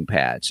launching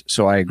pads.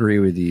 So I agree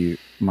with you,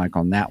 Mike,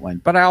 on that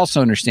one. But I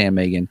also understand,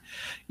 Megan,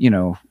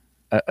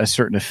 a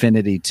certain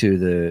affinity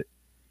to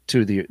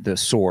the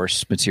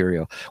source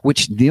material,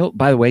 which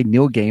by the way,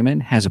 Neil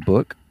Gaiman has a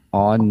book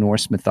on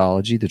Norse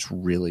mythology that's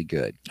really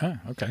good. Oh,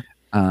 okay.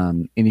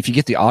 And if you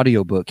get the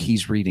audiobook,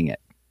 he's reading it.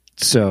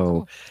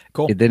 So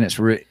Cool. then it's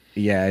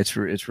Yeah, it's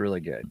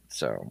really good.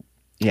 So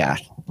yeah,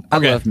 I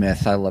Okay. love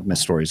myth. I love myth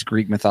stories.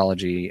 Greek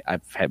mythology,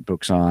 I've had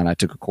books on. I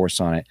took a course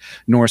on it.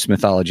 Norse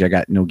mythology, I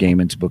got Neil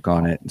Gaiman's book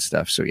on it and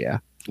stuff. So yeah,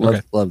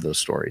 love those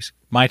stories.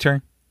 My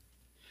turn.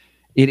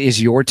 It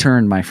is your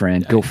turn, my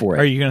friend. Go for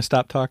Are it. you going to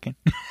stop talking?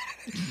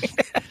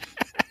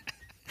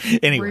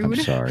 Anyway, Rude. I'm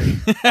sorry.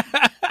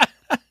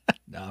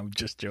 no, I'm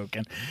just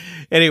joking.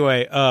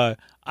 Anyway,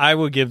 I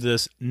will give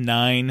this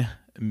 9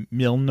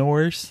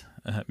 Milnors.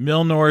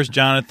 Milnors,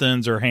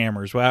 Jonathans, or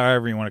Hammers,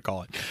 however you want to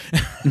call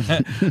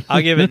it.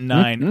 I'll give it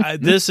 9.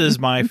 This is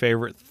my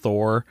favorite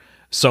Thor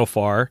so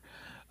far.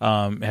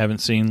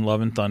 Haven't seen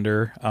Love and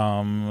Thunder.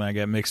 I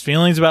got mixed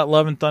feelings about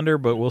Love and Thunder,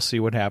 but we'll see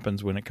what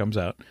happens when it comes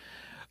out.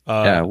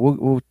 Yeah,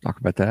 we'll talk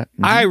about that.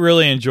 I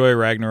really enjoy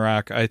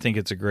Ragnarok. I think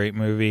it's a great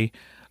movie.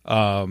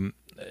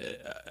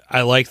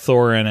 I like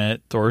Thor in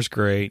it. Thor's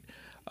great.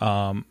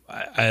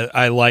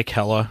 I like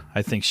Hela.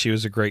 I think she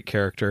was a great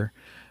character.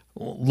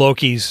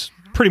 Loki's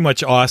pretty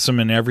much awesome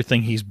in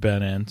everything he's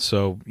been in.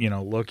 So,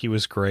 Loki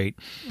was great.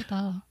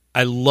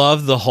 I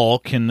love the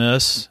Hulk in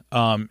this.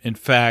 In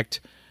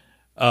fact,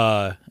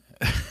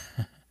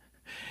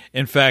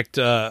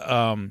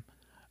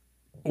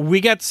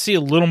 we got to see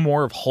a little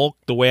more of Hulk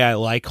the way I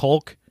like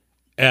Hulk,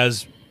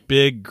 as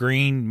big,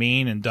 green,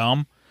 mean, and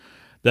dumb.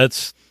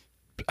 That's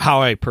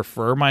how I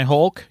prefer my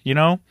Hulk,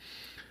 Really?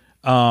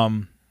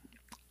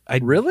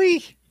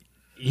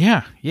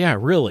 Yeah,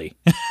 really.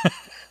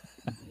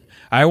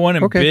 I want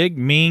him Okay. big,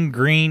 mean,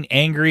 green,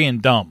 angry,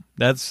 and dumb.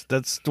 That's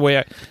the way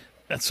I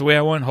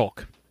want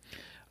Hulk.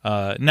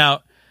 Now,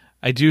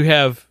 I do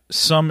have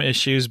some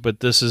issues, but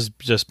this has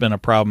just been a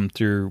problem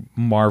through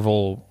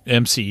Marvel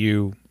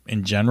MCU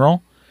in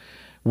general.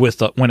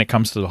 When it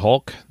comes to the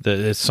Hulk, that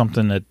it's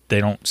something that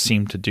they don't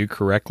seem to do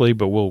correctly,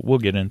 but we'll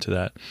get into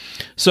that.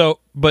 So,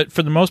 but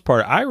for the most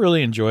part, I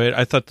really enjoy it.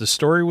 I thought the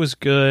story was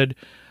good.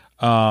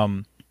 Yeah.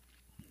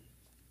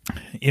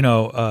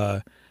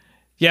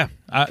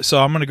 So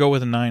I'm going to go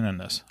with a 9 on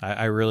this.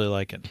 I really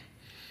like it.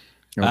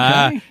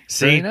 Okay.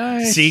 See, Very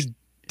nice. see,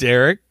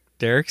 Derek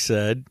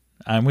said,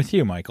 "I'm with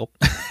you, Michael."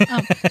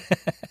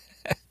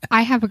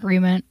 I have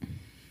agreement.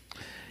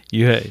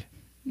 You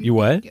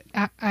what?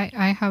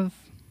 I have,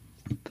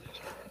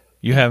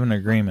 You have an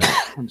agreement.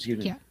 Excuse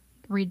me. yeah,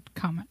 read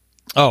comment.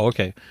 Oh,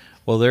 okay.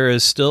 Well, there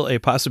is still a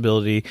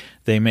possibility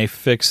they may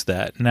fix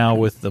that. Now,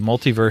 with the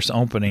multiverse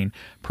opening,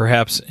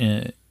 perhaps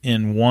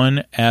in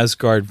one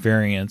Asgard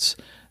variance,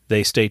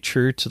 they stay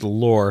true to the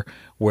lore,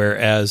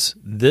 whereas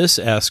this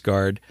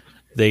Asgard,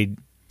 they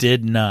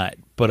did not.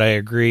 But I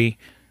agree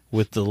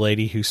with the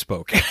lady who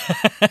spoke.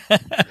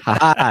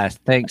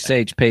 Thanks,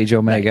 Sage Page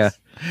Omega.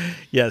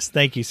 Yes,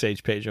 thank you,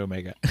 Sage Page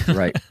Omega.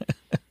 Right.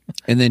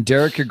 And then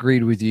Derek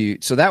agreed with you.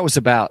 So that was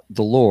about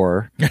the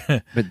lore,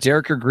 but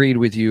Derek agreed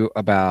with you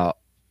about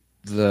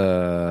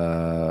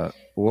what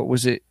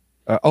was it?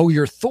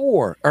 Your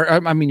Thor,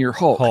 or I mean your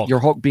Hulk. Your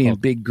Hulk being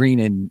big, green,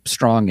 and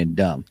strong and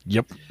dumb.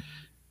 Yep.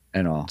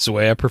 And all. That's the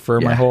way I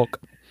prefer my Yeah.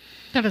 Hulk.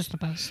 That is the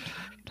best.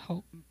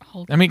 Hulk.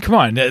 I mean, come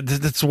on.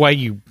 That's why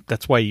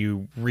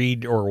you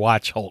read or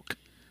watch Hulk.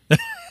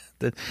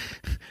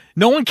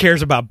 No one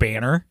cares about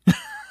Banner.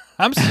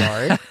 I'm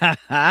sorry.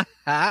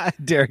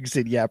 Derek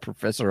said, "Yeah,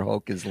 Professor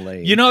Hulk is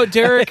lame."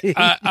 Derek,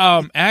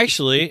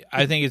 actually,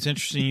 I think it's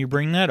interesting you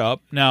bring that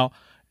up. Now,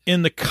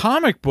 in the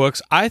comic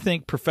books, I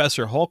think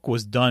Professor Hulk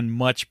was done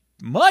much,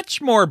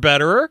 much more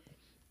better.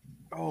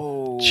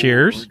 Oh,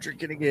 Cheers. We're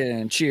drinking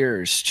again.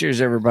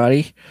 Cheers,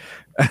 everybody.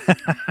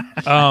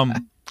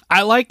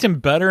 I liked him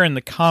better in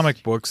the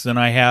comic books than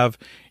I have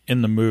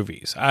in the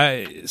movies.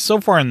 So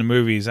far in the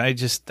movies, I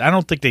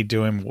don't think they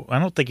do him. I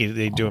don't think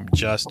they do him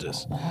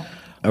justice.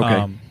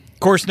 Okay. Of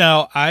course,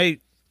 now I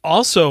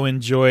also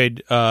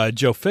enjoyed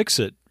Joe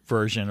Fixit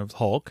version of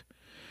Hulk.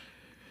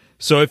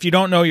 So if you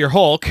don't know your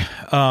Hulk,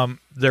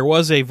 there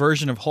was a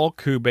version of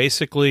Hulk who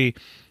basically,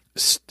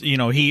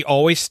 he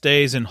always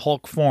stays in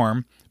Hulk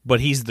form, but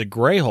he's the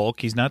gray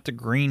Hulk. He's not the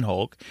green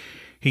Hulk.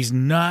 He's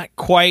not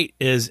quite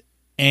as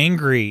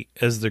angry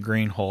as the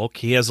Green Hulk.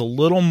 He has a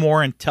little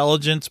more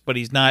intelligence, but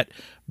he's not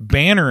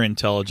Banner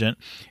intelligent,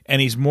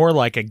 and he's more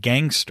like a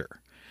gangster,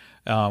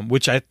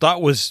 which I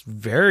thought was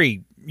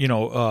very, it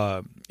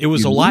was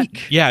unique. A lot.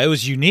 Yeah, it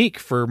was unique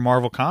for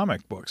Marvel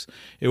comic books.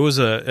 It was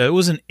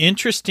an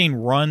interesting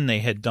run they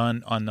had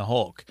done on the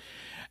Hulk.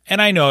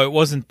 And I know it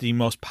wasn't the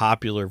most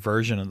popular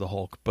version of the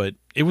Hulk, but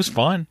it was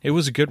fun. It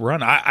was a good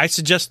run. I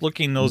suggest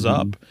looking those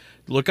up.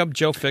 Look up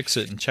Joe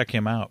Fixit and check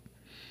him out.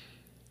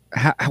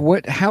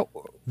 How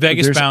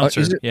Vegas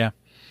Bouncer. Yeah.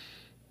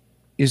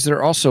 Is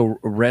there also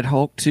Red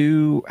Hulk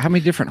too? How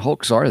many different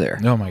Hulks are there?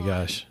 Oh my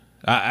gosh.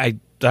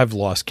 I've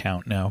lost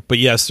count now. But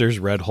yes, there's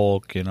Red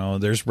Hulk,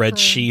 there's Red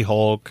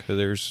She-Hulk,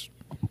 there's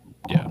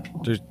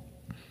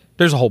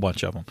a whole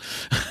bunch of them.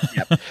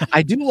 Yep.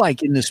 I do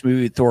like in this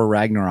movie Thor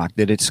Ragnarok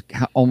that it's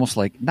almost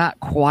like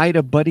not quite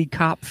a buddy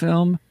cop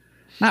film.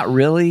 Not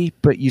really,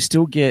 but you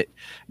still get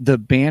the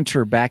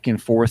banter back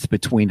and forth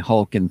between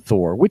Hulk and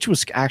Thor, which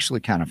was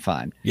actually kind of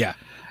fun. Yeah.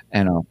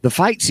 And the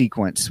fight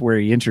sequence where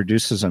he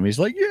introduces him, he's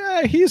like,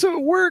 "Yeah, he's a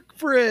work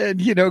friend.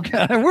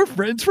 Kind of, we're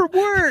friends from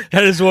work."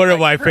 That is one of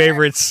my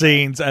favorite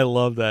scenes. I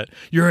love that.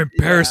 You're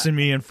embarrassing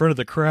me in front of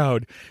the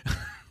crowd.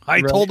 I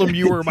told him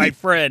you were my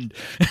friend.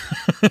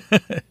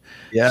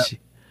 Yeah.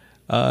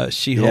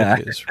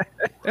 She-Hulk is.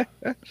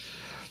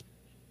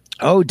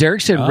 Oh, Derek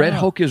said Red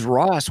Hulk is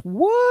Ross.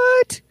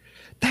 What?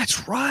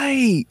 That's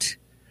right.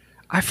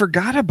 I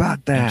forgot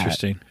about that.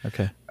 Interesting.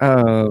 Okay.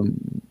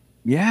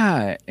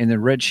 Yeah, and then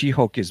Red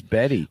She-Hulk is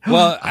Betty.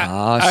 Well,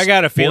 I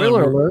got a feeling.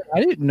 Spoiler alert, I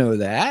didn't know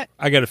that.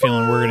 I got a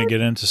feeling we're going to get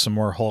into some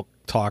more Hulk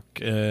talk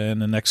in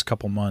the next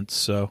couple months.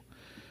 So,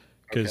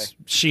 because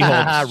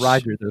She-Hulk,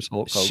 Roger, there's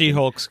Hulk Hogan.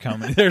 She-Hulk's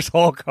coming. There's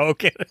Hulk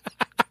Hogan.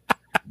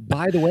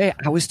 By the way,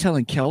 I was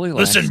telling Kelly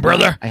last Listen,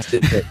 brother. night, I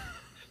said that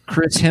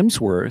Chris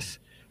Hemsworth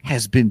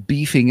has been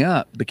beefing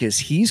up because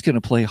he's going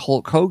to play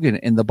Hulk Hogan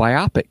in the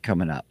biopic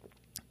coming up.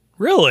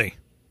 Really?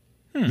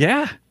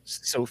 Yeah.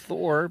 So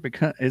Thor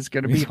is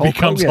going to be He Hulk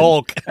becomes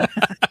Hogan. Hulk.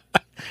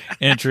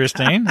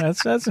 Interesting.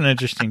 That's an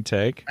interesting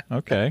take.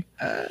 Okay.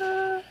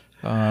 Yeah.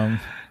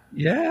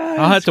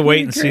 I'll have to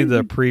wait and see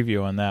the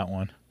preview on that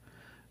one.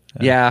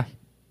 Yeah.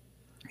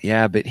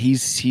 Yeah, but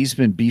he's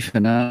been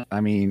beefing up. I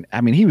mean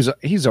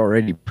he's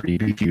already pretty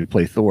beefy to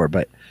play Thor,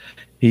 but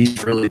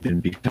he's really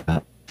been beefing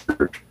up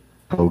for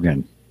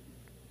Hogan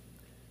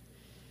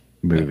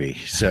movie.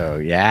 So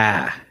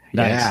yeah.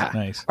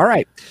 Nice. All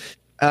right.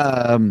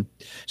 So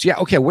yeah,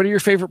 okay. What are your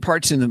favorite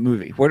parts in the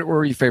movie? What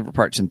were your favorite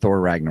parts in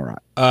Thor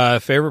Ragnarok?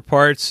 Favorite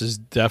parts is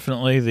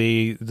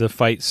definitely the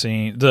fight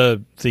scene,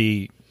 the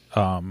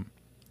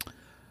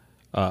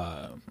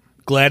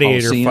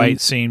gladiator Coliseum. fight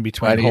scene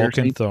between Gladiator Hulk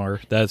scene. and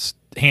Thor. That's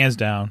hands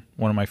down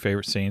one of my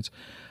favorite scenes.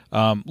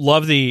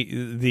 Love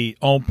the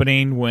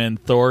opening when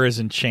Thor is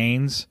in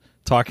chains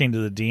talking to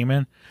the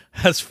demon.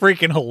 That's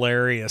freaking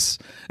hilarious.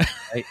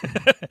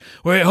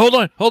 Wait, hold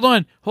on.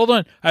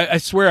 I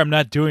swear I'm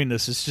not doing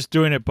this. It's just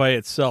doing it by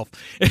itself.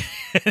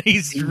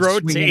 he's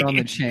rotating swinging on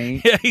the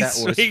chain. Yeah, he's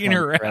That was swinging fun,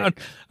 around. right?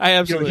 I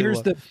absolutely Here's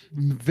love the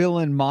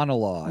villain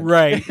monologue.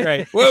 Right.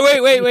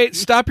 Wait.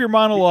 Stop your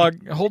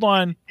monologue. Hold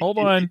on.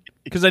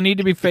 Because I need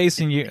to be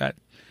facing you.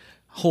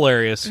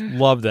 Hilarious.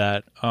 Love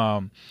that.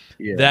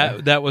 Yeah.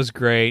 That was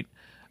great.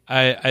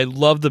 I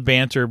love the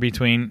banter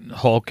between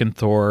Hulk and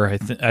Thor. I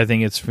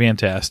think it's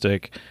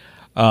fantastic.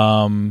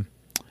 And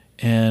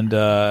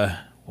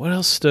what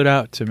else stood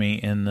out to me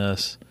in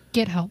this?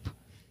 Get help.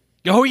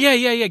 Oh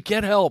yeah.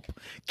 Get help.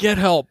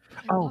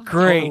 Oh,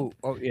 great.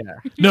 Oh, yeah.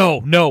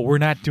 No, we're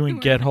not doing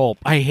Get Help.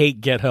 I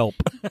hate Get Help.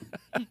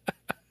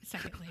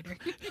 Second later.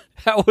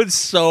 That was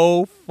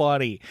so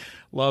funny.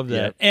 Love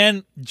that. Yep.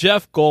 And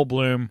Jeff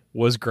Goldblum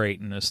was great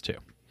in this too.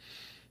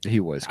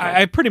 He was.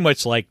 I pretty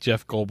much like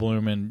Jeff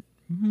Goldblum in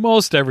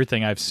most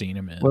everything I've seen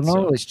him in. Well, not so.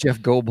 only is Jeff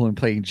Goldblum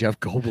playing Jeff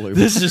Goldblum.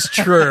 This is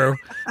true.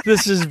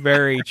 This is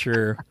very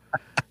true.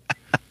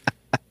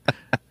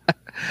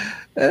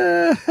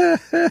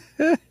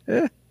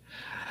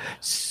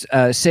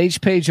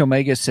 Sage Page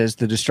Omega says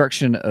the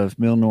destruction of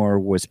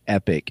Milnor was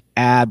epic.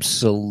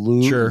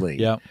 Absolutely. Sure.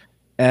 Yeah.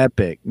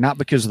 Epic. Not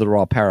because of the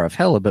raw power of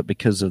Hela, but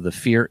because of the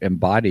fear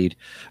embodied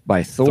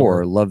by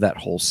Thor. Love that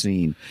whole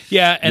scene.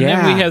 Yeah, and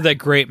then we have that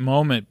great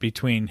moment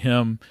between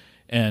him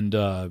and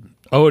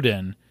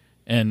Odin,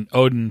 and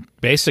Odin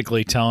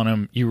basically telling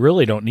him, "You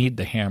really don't need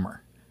the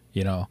hammer."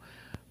 You know,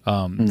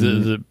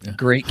 the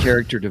Great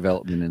character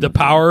development. In the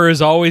power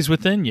is always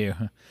within you.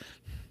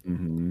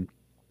 Mm-hmm.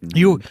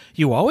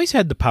 You always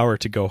had the power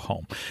to go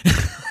home.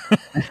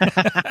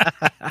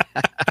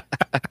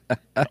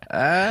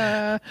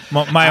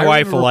 My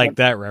wife will like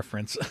that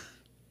reference.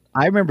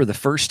 I remember the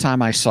first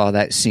time I saw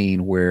that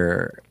scene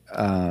where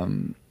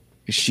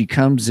she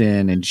comes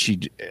in and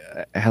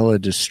Hela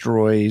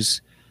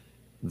destroys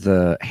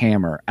the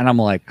hammer, and I'm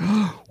like,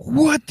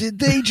 what did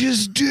they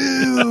just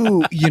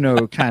do?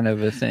 Kind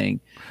of a thing.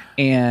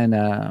 And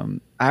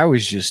I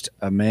was just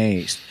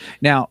amazed.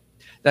 Now,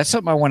 that's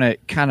something I want to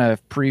kind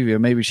of preview.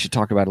 Maybe we should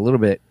talk about a little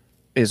bit.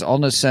 Is all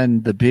of a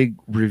sudden the big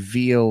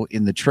reveal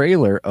in the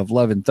trailer of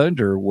Love and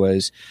Thunder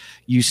was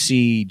you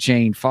see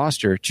Jane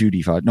Foster. I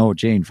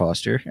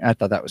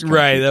thought that was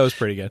right. cute. That was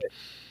pretty good.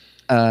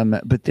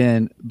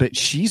 But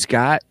she's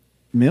got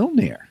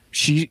Mjolnir.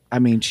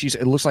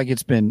 It looks like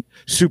it's been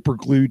super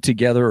glued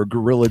together or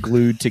gorilla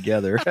glued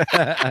together.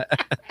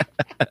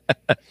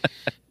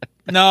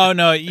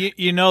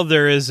 No,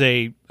 there is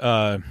a,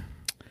 I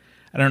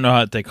don't know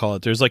how they call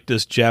it. There's like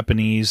this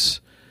Japanese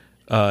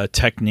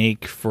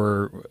technique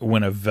for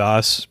when a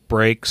vase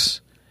breaks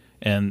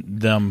and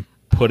them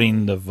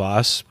putting the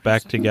vase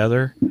back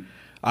together.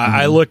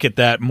 I look at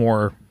that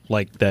more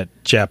like that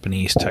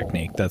Japanese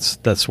technique.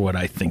 That's what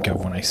I think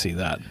of when I see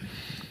that.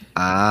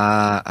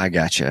 I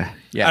gotcha.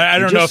 Yeah, I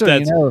don't know if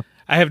that's. You know,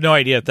 I have no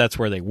idea if that's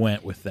where they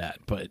went with that,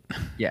 but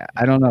yeah,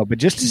 I don't know. But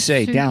just to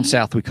say, down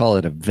south we call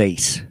it a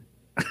vase,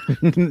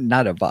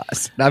 not a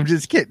vase. I'm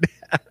just kidding.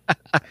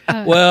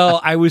 Well,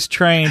 I was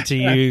trying to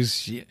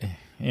use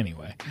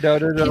anyway.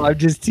 No. I'm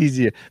just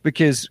teasing you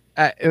because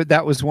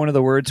that was one of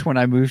the words when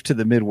I moved to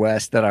the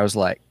Midwest that I was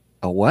like,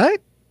 a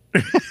what?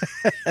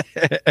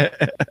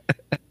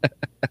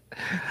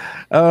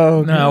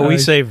 Oh No, we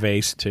gosh. say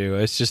vase too.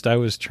 It's just I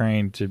was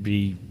trained to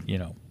be,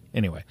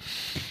 anyway.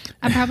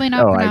 I'm probably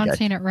not Oh, I got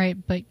pronouncing it right,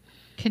 but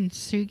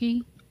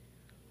kintsugi.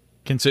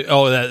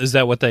 Is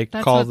that what they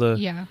That's call what,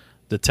 yeah.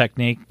 the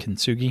technique,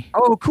 kintsugi?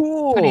 Oh,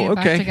 cool. Putting it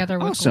back Okay, together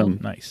with awesome.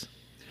 glue. Nice.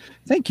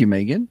 Thank you,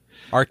 Megan.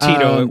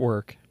 Artito at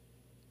work.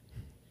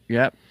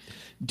 Yep.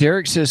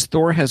 Derek says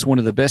Thor has one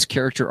of the best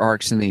character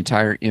arcs in the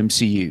entire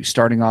MCU,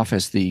 starting off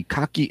as the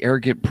cocky,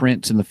 arrogant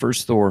prince in the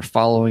first Thor,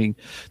 following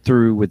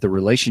through with the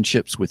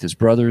relationships with his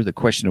brother, the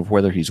question of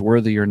whether he's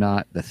worthy or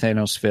not, the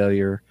Thanos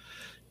failure.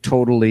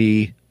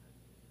 Totally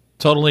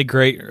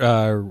Great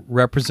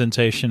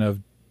representation of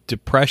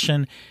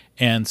depression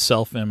and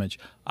self-image.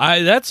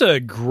 That's a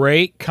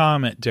great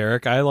comment,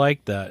 Derek. I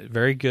like that.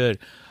 Very good.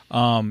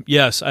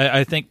 Yes,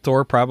 I think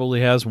Thor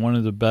probably has one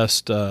of the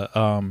best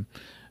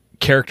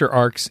character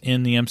arcs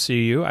in the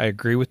MCU. I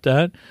agree with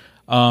that.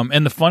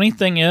 And the funny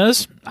thing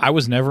is, I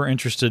was never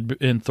interested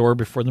in Thor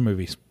before the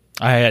movies.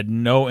 I had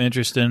no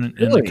interest in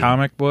Really? the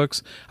comic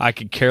books. I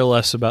could care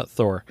less about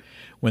Thor.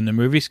 When the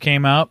movies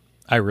came out,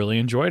 I really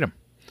enjoyed them.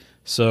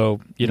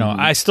 So,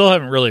 I still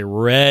haven't really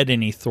read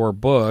any Thor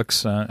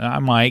books. I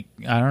might.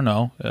 I don't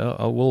know.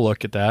 We'll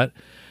look at that.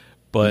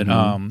 But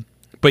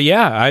but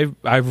yeah,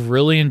 I've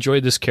really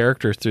enjoyed this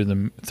character through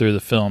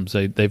the films.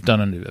 They've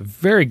done a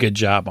very good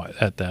job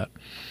at that.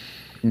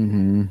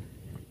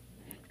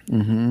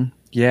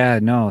 Yeah,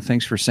 no,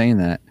 thanks for saying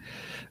that.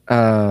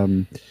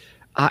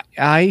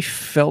 I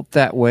felt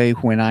that way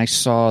when I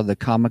saw the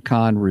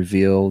Comic-Con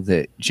reveal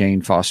that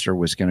Jane Foster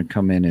was going to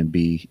come in and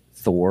be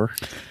Thor.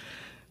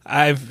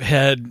 I've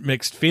had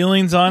mixed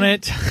feelings on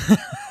it.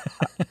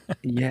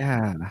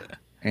 Yeah.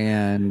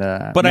 And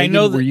But Megan, I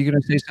know that- were you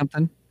going to say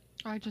something?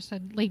 I just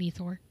said Lady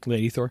Thor.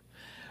 Lady Thor.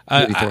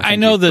 Lady Thor, I thank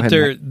know you. Go that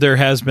ahead, there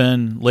has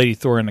been Lady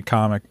Thor in the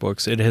comic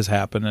books. It has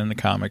happened in the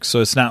comics,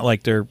 so it's not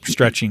like they're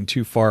stretching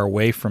too far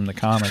away from the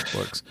comic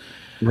books.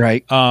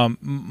 Right.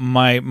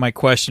 My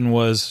question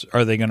was,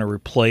 are they going to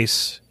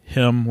replace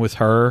him with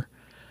her?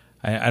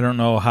 I don't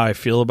know how I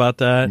feel about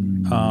that.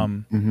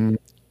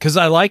 Because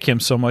I like him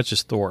so much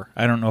as Thor.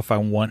 I don't know if I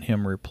want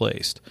him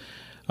replaced.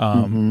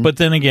 But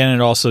then again,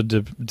 it also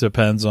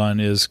depends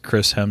on, is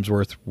Chris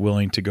Hemsworth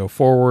willing to go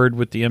forward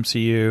with the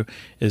MCU?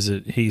 Is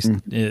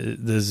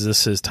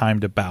this his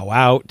time to bow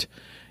out?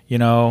 We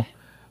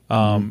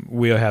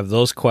have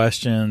those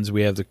questions.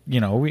 We have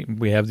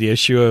we have the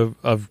issue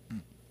of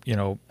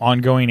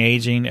ongoing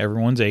aging.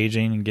 Everyone's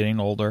aging and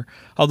getting older.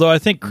 Although I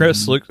think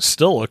Chris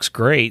still looks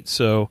great,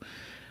 so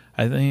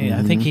I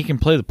think he can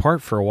play the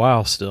part for a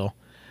while still.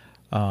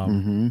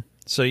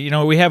 So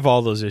we have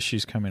all those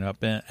issues coming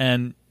up,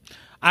 and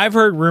I've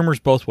heard rumors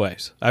both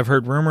ways. I've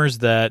heard rumors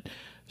that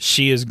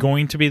she is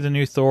going to be the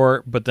new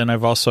Thor, but then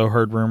I've also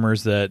heard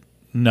rumors that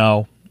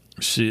no,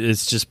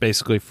 it's just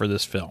basically for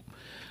this film.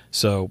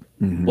 So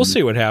we'll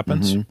see what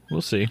happens.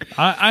 We'll see.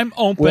 I'm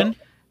open. Well,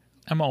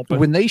 I'm open.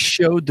 When they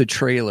showed the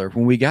trailer,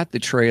 when we got the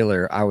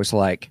trailer, I was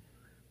like,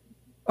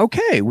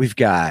 okay, we've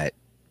got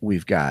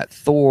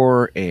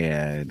Thor,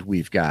 and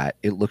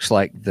it looks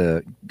like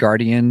the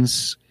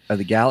Guardians of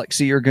the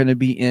Galaxy are going to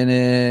be in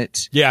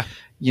it. Yeah.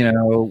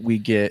 We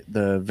get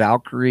the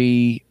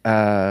Valkyrie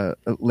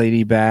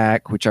lady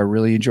back, which I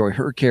really enjoy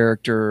her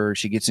character.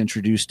 She gets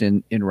introduced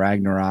in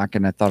Ragnarok,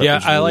 and I thought it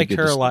was really I like good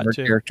her to a see lot her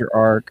too. character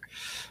arc.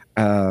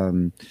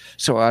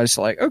 So I was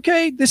like,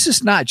 okay, this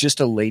is not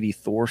just a Lady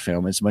Thor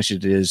film as much as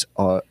it is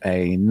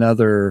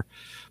another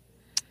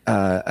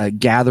a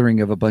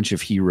gathering of a bunch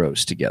of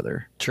heroes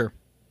together. Sure.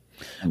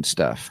 And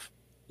stuff.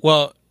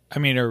 Well, I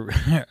mean,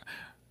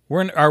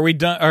 are we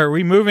done? Are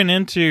we moving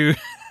into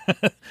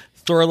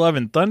Thor: Love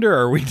and Thunder? Or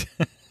are we?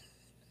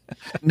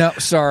 No,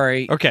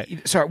 sorry. Okay.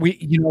 Sorry.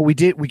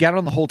 We got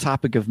on the whole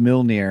topic of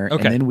Mjolnir,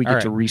 Okay. and then we All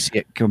get to re-see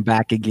it come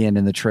back again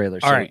in the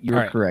trailer. So All right. you're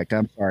All right. correct.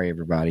 I'm sorry,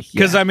 everybody.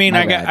 Because Yeah, I mean,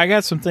 my I bad.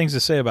 got some things to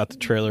say about the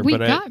trailer, We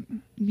but got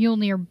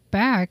Mjolnir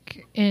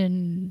back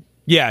in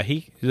the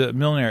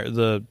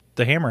Mjolnir,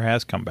 the hammer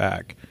has come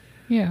back.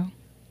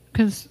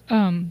 because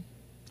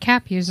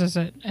Cap uses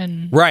it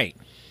and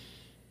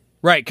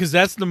Right, because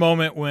that's the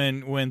moment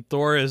when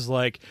Thor is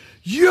like,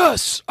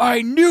 "Yes,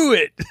 I knew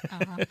it."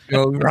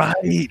 Oh,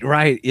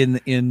 right. In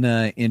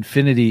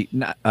Infinity.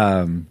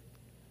 Oh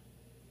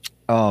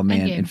man,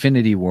 Endgame.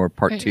 Infinity War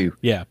Part 2.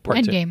 Yeah,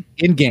 part two. Endgame.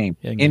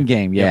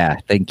 Endgame. Yeah.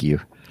 Thank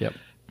you. Yep.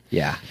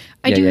 Yeah.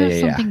 I do have yeah.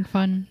 something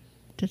fun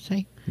to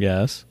say.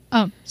 Yes.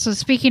 So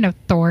speaking of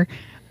Thor,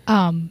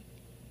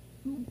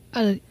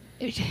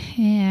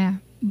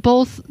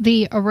 both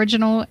the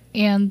original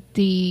and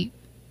the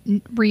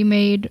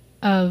remade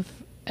of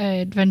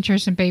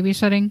Adventures in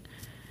Babysitting,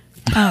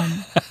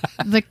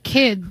 the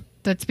kid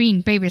that's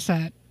being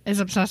babysat is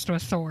obsessed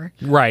with Thor.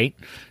 Right.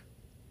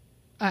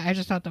 I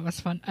just thought that was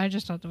fun. I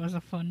just thought that was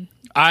a fun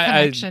I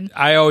connection.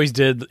 I always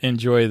did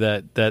enjoy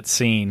that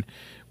scene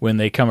when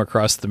they come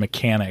across the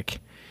mechanic,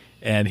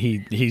 and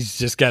he's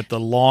just got the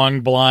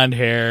long blonde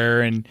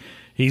hair, and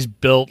he's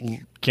built,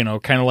 kind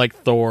of like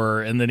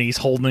Thor, and then he's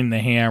holding the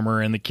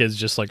hammer, and the kid's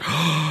just like,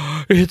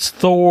 oh, it's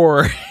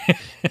Thor.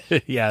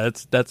 Yeah,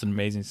 that's an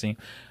amazing scene.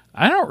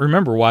 I don't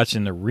remember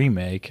watching the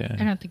remake.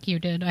 I don't think you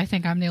did. I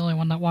think I'm the only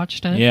one that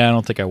watched it. Yeah, I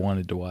don't think I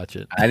wanted to watch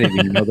it. I didn't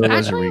even know there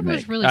was a Actually, it remake.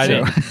 was really I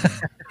good.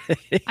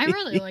 didn't. I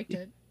really liked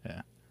it.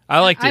 I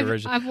like the I've-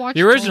 original. I've watched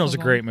The original's a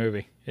both of great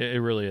movie.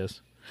 It really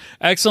is.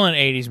 Excellent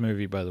 80s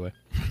movie, by the way.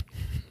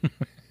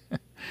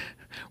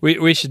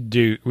 we should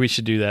do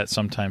that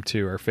sometime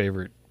too. Our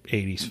favorite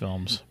 80s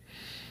films.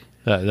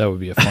 That would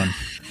be a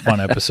fun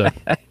episode.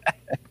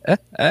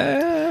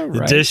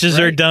 The dishes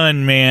are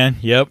done, man.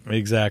 Yep,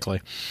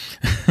 exactly.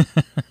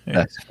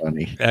 That's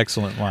funny.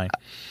 Excellent line.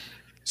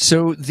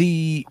 So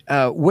the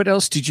what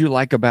else did you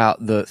like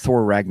about the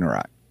Thor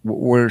Ragnarok?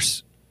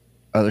 Where's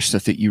other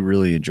stuff that you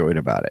really enjoyed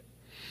about it?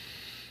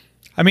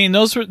 I mean,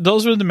 those were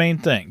the main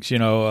things. You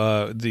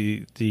know,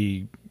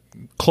 the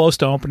close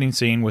to opening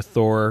scene with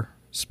Thor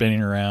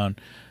spinning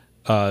around,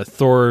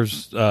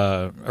 Thor's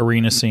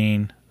arena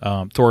scene,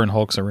 Thor and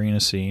Hulk's arena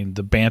scene,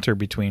 the banter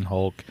between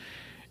Hulk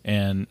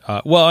and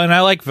and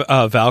I like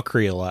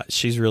Valkyrie a lot.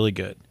 She's really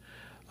good.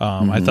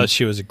 I thought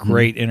she was a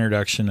great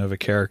introduction of a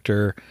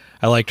character.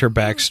 I liked her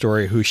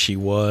backstory, who she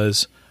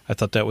was. I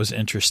thought that was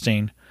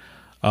interesting.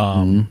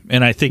 And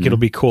I think it'll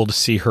be cool to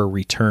see her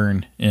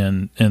return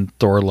in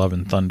Thor: Love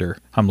and Thunder.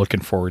 I'm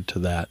looking forward to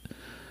that.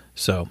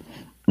 So,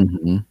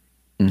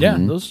 yeah,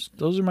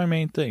 those are my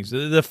main things.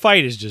 The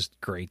fight is just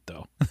great,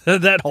 though.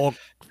 That whole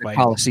fight.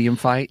 Coliseum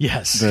fight?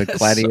 Yes. The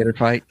gladiator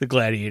fight? The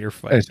gladiator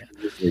fight. It's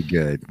really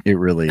good. It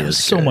really It is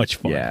was so good. much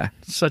fun. Yeah.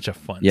 Such a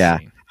fun Yeah.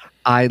 scene.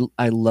 I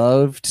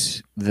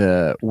loved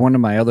one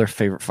of my other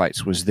favorite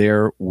fights was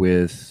there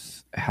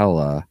with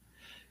Hela,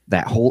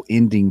 that whole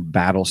ending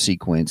battle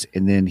sequence,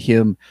 and then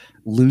him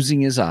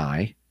losing his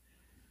eye,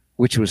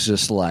 which was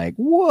just like,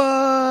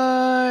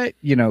 what?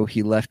 You know,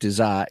 he left his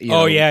eye.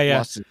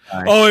 Lost his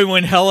eye, Oh, and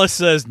when Hela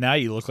says, "Now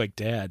you look like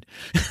Dad,"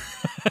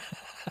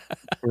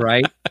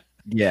 right?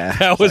 Yeah.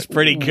 that was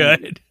pretty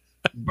good.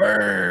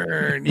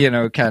 Burn,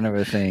 kind of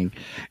a thing.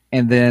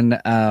 And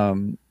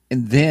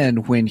then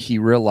when he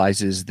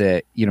realizes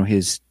that,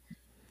 his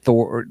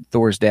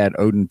Thor's dad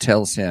Odin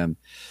tells him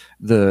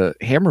the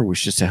hammer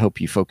was just to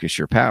help you focus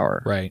your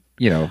power. Right.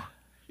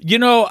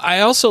 I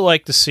also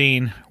like the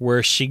scene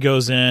where she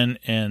goes in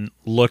and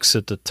looks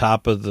at the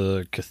top of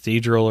the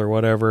cathedral or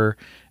whatever,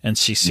 and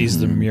she sees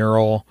the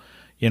mural,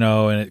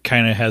 and it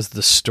kind of has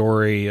the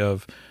story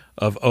of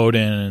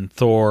Odin and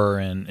Thor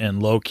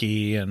and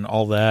Loki and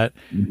all that.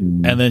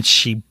 And then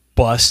she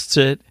busts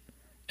it,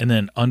 and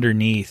then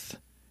underneath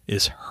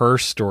is her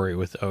story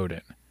with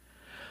Odin.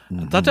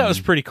 I thought that was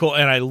pretty cool.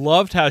 And I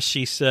loved how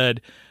she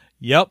said,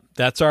 "Yep,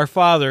 that's our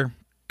father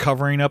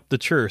covering up the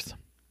truth."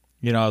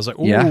 I was like,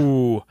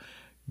 ooh,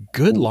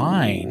 good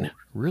line.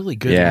 Really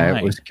good line. Yeah,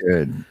 it was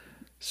good.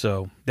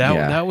 So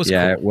that was cool.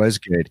 Yeah, it was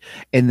good.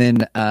 And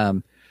then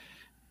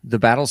the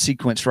battle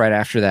sequence right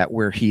after that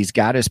where he's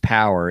got his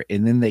power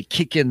and then they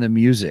kick in the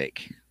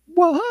music.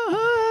 Whoa!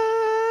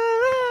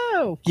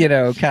 Kind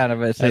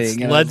of a thing.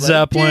 That's Led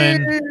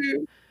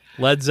Zeppelin.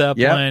 Led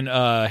Zeppelin,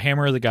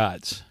 Hammer of the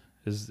Gods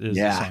is the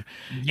song.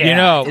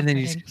 Yeah. And then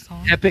he's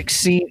Song. epic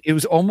scene. It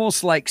was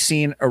almost like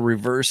seeing a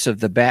reverse of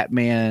the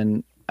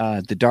Batman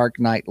the Dark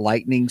Knight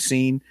lightning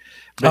scene.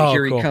 But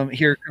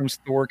here comes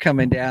Thor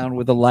coming down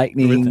with the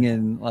lightning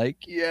and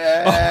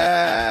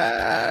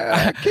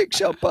kick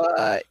your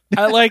butt.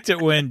 I liked it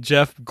when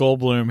Jeff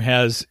Goldblum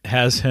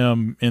has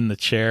him in the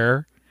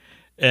chair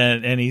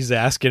and he's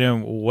asking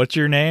him, "What's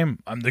your name?"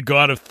 "I'm the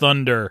God of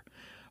Thunder."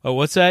 "Oh,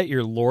 what's that?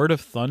 You're Lord of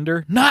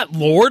Thunder?" "Not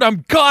Lord,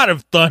 I'm God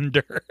of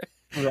Thunder."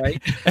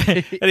 Right.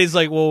 And he's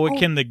like, "Well, what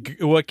can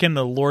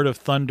the Lord of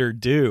Thunder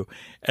do?"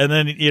 And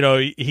then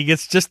he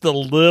gets just a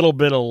little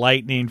bit of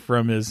lightning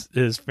from his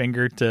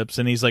fingertips,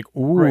 and he's like,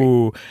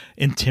 "Ooh,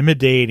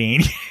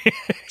 intimidating."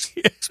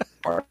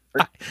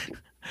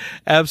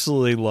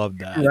 Absolutely love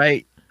that.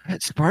 Right.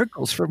 It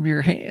sparkles from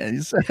your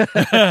hands.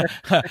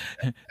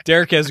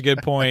 Derek has a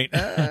good point.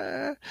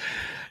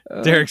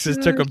 Derek says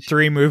it took him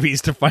 3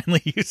 movies to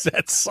finally use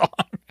that song.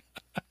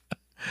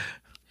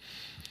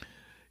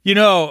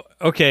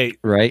 Okay,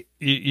 right?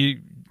 You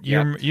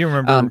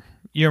remember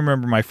you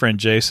remember my friend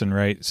Jason,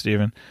 right,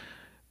 Stephen?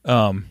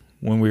 When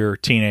we were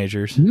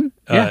teenagers,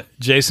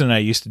 Jason and I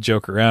used to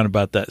joke around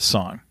about that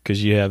song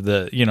because you have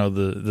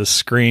the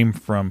scream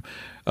from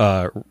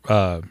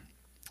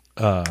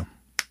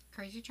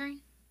Crazy Train?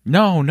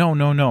 No.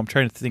 I'm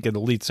trying to think of the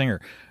lead singer,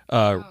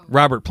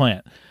 Robert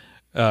Plant.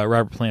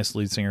 Robert Plant's the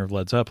lead singer of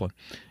Led Zeppelin.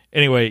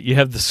 Anyway, you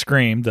have the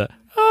scream, the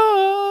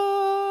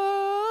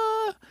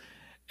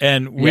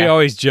and we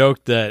always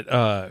joked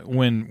that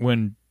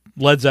when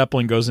Led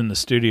Zeppelin goes in the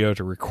studio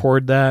to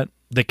record that,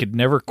 they could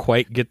never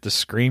quite get the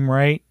scream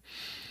right.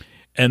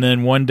 And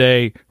then one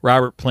day,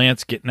 Robert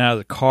Plant's getting out of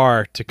the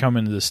car to come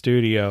into the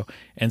studio,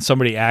 and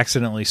somebody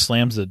accidentally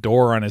slams the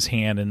door on his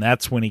hand, and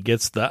that's when he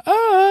gets the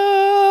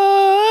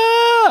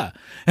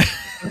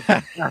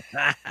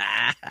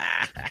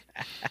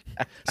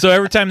So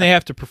every time they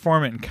have to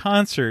perform it in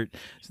concert,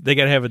 they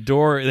got to have a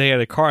door. They had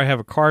have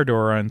a car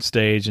door on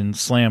stage and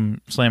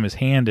slam his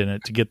hand in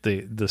it to get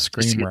the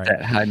scream right.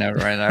 That high note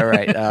right. All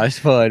right, that's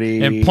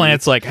funny. And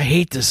Plant's like, I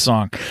hate this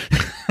song.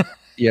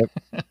 Yep.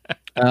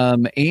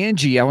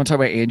 Angie, I want to talk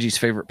about Angie's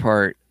favorite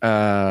part.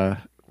 When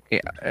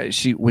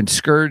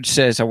Scourge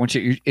says, "I want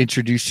you to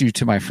introduce you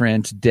to my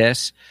friends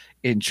Des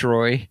and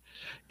Troy,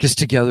 because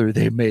together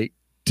they make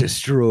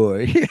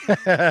Destroy."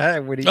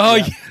 That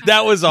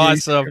was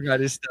awesome.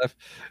 About his stuff.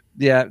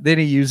 Yeah, then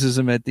he uses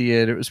them at the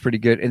end. It was pretty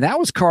good, and that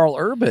was Carl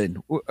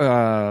Urban.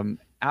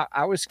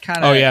 I was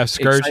kind of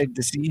Scourge. excited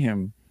to see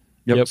him.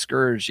 Yep.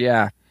 Scourge.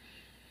 Yeah.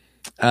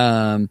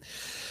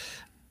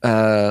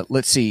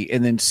 Let's see.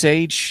 And then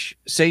Sage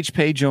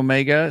Page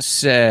Omega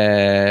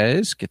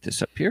says, get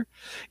this up here.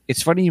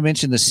 It's funny you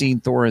mentioned the scene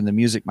Thor and the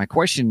music. My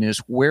question is,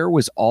 where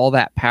was all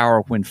that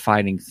power when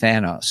fighting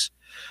Thanos?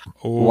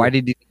 Ooh. Why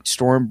did he need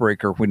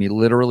Stormbreaker when he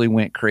literally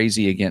went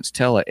crazy against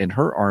Tela and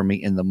her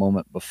army in the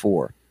moment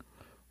before?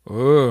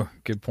 Oh,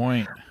 good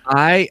point.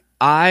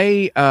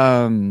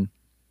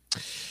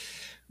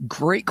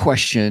 Great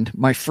question.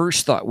 My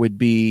first thought would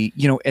be,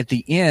 at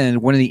the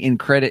end, one of the end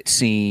credit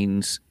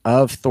scenes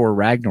of Thor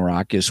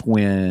Ragnarok is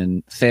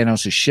when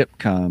Thanos' ship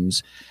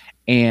comes,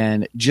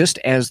 and just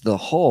as the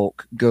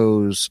Hulk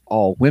goes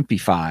all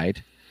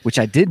wimpified, which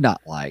I did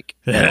not like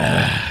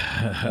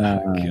at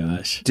all.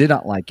 Gosh. Did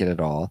not like it at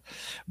all.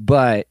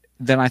 But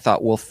then I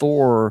thought, well,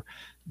 Thor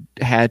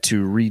had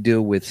to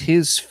redeal with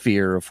his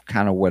fear of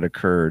kind of what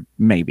occurred.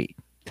 Maybe.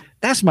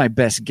 That's my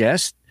best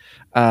guess.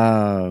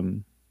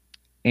 And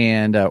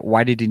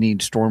why did he need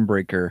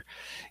Stormbreaker?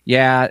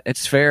 Yeah,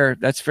 it's fair.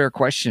 That's a fair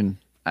question.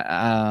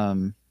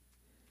 Plot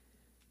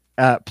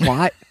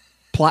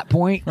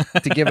point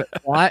to give it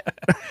plot.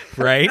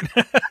 Right.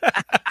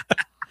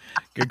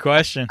 Good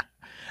question.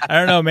 I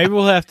don't know. Maybe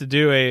we'll have to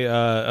do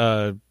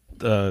a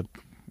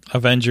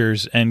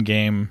Avengers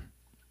Endgame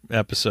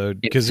episode.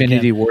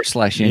 Infinity War /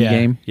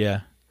 Endgame.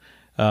 Yeah.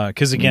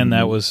 Because again,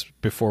 that was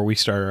before we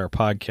started our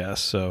podcast.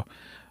 So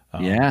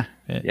maybe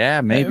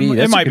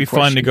it might be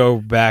fun to go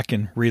back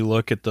and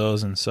relook at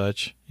those and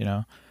such.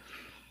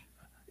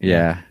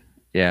 Yeah.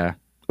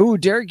 Ooh,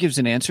 Derek gives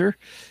an answer.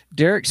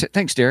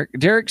 Thanks, Derek.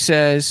 Derek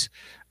says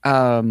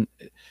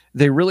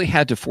they really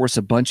had to force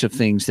a bunch of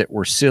things that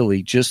were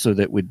silly just so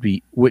that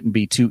wouldn't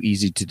be too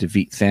easy to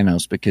defeat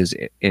Thanos, because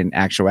in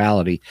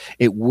actuality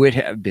it would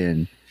have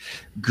been.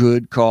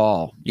 Good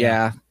call.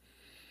 Yeah,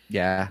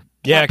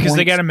 because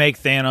they got to make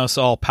Thanos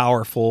all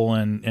powerful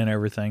and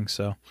everything.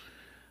 So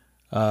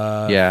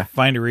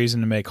find a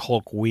reason to make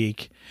Hulk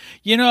weak.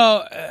 And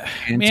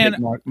take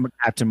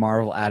Captain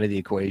Marvel out of the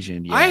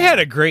equation. Yeah. I had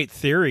a great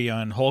theory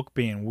on Hulk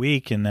being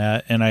weak in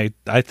that, and I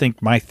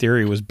think my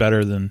theory was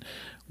better than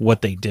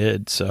what they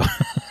did. So,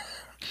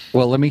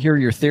 well, let me hear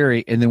your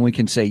theory, and then we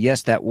can say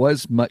yes, that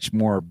was much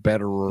more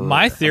better.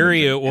 My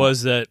theory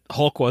was that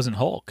Hulk wasn't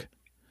Hulk;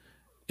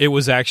 it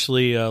was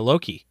actually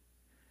Loki,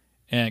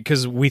 and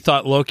because we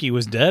thought Loki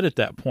was dead at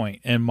that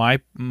point. And my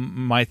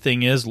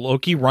thing is,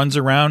 Loki runs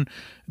around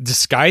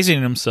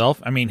disguising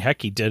himself. I mean,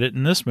 heck, he did it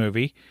in this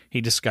movie.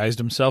 He disguised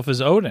himself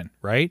as Odin,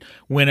 right?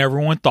 When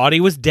everyone thought he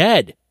was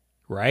dead,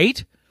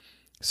 right?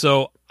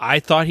 So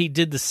I thought he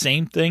did the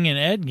same thing in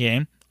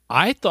Endgame.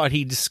 I thought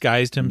he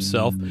disguised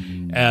himself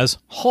as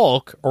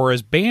Hulk or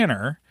as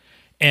Banner.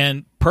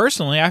 And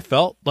personally, I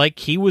felt like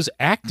he was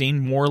acting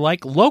more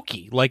like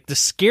Loki, like the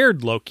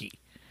scared Loki,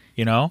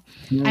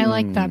 I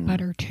like that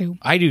better, too.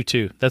 I do,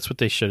 too. That's what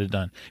they should have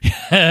done.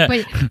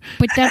 but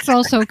that's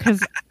also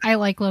because I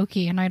like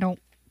Loki and I don't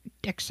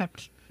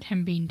accept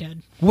him being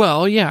dead.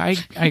 Well, yeah, I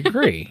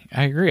agree.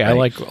 Right. I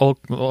like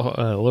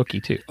Loki,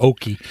 too.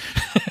 Oki.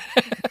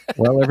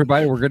 Well,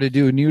 everybody, we're going to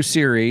do a new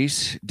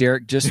series.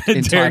 Derek just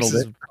entitled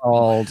it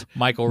called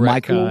Michael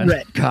Retcon.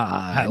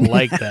 I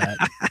like that.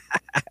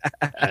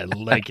 I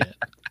like it.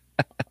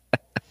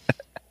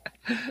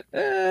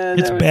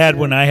 It's bad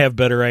when I have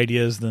better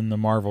ideas than the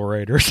Marvel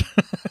writers.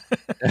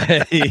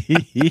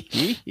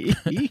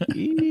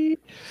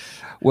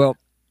 Well,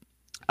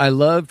 I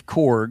love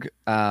Korg.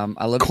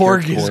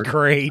 Korg is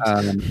great.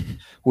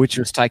 Which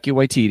was Taika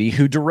Waititi,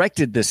 who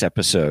directed this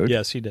episode.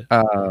 Yes, he did.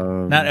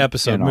 Not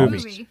episode,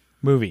 movie.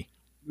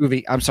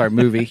 I'm sorry,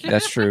 movie.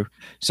 That's true.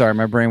 Sorry,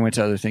 my brain went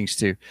to other things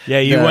too. Yeah,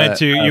 you went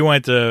to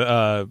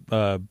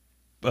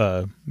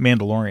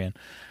Mandalorian.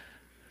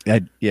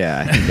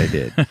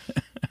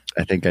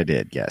 I think I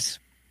did. Yes.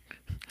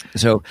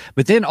 So,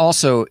 but then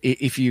also,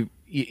 if you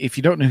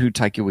don't know who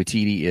Taika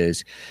Waititi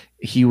is,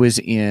 he was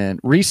in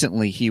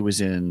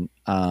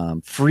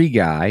Free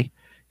Guy.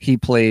 He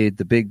played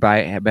the big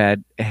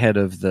bad head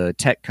of the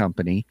tech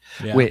company,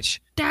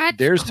 which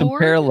there's some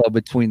parallel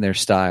between their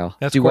style.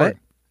 That's what?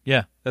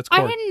 Yeah, that's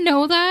Korg. I didn't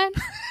know that.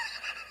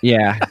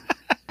 Yeah.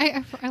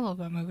 I love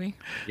that movie.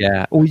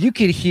 Yeah. Well, you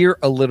could hear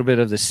a little bit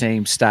of the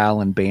same style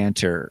and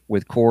banter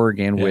with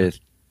Korg and with.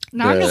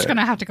 Now I'm just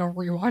gonna have to go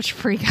rewatch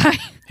Free Guy.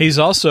 He's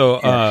also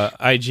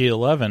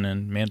IG-11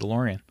 in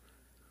Mandalorian.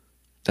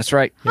 That's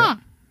right. Huh.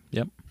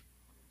 Yep.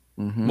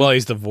 Well,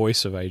 he's the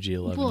voice of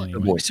IG-11. Well, anyway.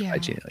 The voice of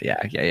Yeah.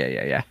 IG.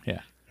 Yeah.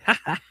 Yeah.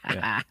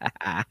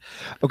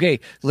 Okay,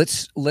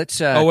 let's.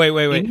 Oh,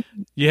 wait.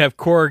 You have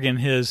Corrigan,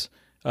 his...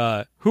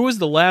 who was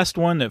the last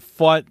one that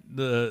fought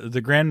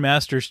the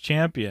Grandmaster's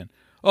champion?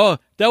 Oh,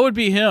 that would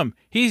be him.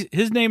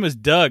 His name is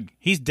Doug.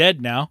 He's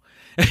dead now.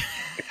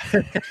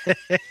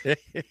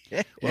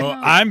 Well,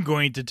 I'm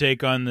going to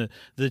take on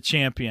the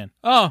champion.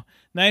 Oh,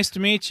 nice to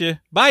meet you.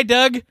 Bye,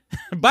 Doug.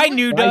 Bye,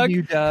 new Bye, Doug.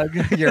 new Doug.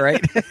 You're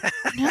right.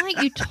 Now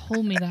that you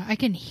told me that, I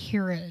can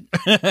hear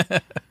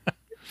it.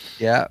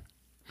 Yeah.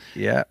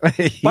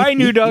 Bye,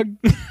 new Doug.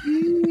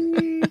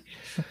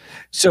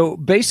 So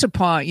based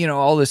upon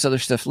all this other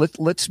stuff,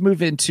 let's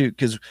move into,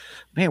 because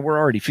man, we're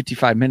already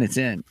 55 minutes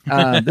in.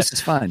 This is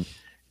fun.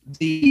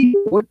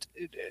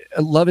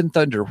 Love and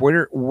Thunder.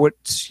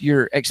 What's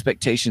your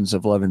expectations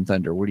of Love and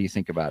Thunder? What do you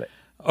think about it?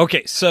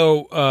 Okay,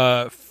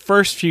 so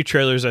first few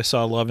trailers I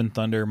saw, Love and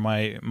Thunder,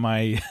 my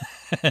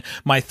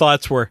my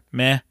thoughts were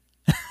meh.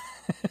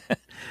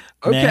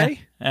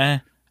 Okay. Meh.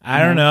 I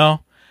don't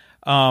know.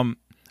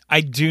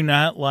 I do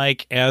not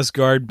like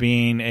Asgard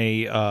being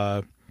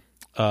a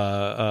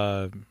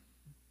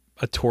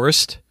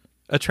tourist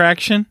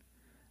attraction.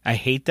 I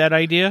hate that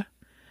idea.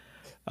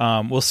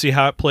 We'll see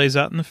how it plays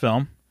out in the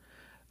film.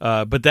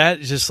 But that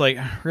is just like,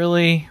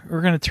 really,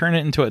 we're going to turn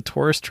it into a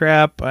tourist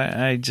trap.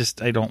 I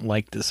don't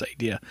like this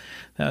idea.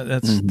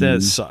 That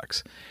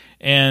sucks.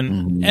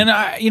 And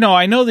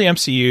I know the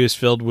MCU is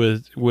filled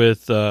with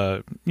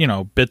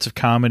bits of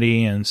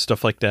comedy and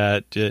stuff like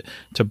that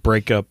to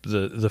break up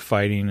the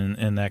fighting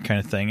and that kind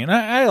of thing. And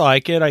I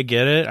like it. I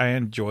get it. I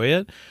enjoy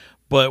it.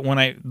 But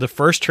when the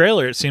first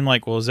trailer, it seemed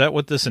like, well, is that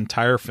what this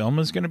entire film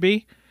is going to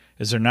be?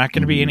 Is there not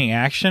going to be any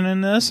action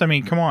in this? I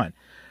mean, come on.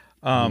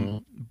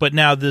 But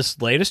now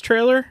this latest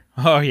trailer,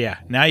 oh yeah,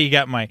 now you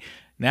got my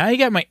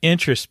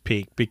interest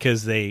peaked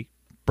because they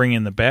bring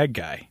in the bad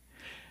guy,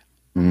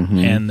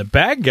 and the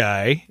bad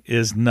guy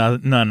is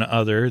none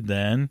other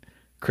than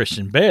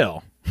Christian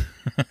Bale,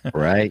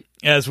 Right.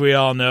 as we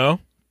all know,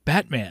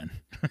 Batman.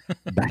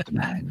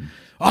 Batman.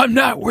 I'm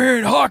not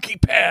wearing hockey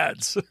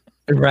pads.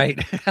 Right.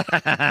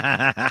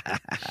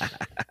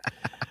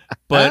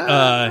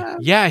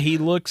 But yeah, he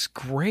looks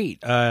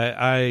great.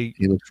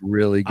 He looks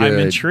really good. I'm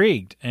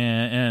intrigued,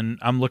 and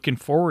I'm looking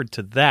forward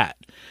to that.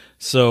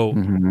 So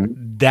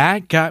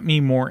that got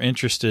me more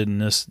interested in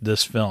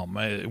this film.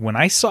 When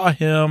I saw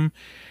him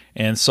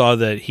and saw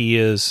that he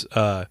is,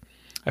 I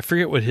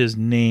forget what his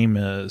name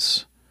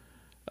is,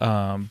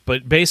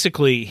 but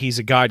basically he's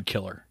a god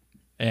killer,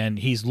 and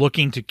he's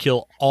looking to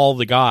kill all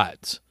the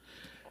gods.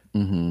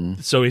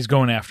 So he's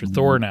going after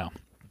Thor now.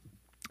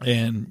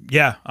 And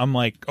yeah, I'm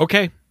like,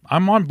 okay,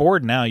 I'm on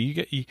board now.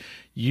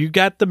 You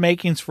got the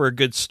makings for a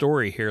good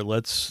story here.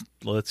 Let's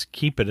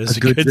keep it as a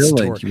good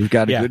villain. story. You've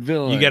got a good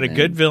villain. You got a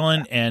good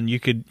villain, and you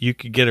could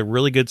get a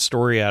really good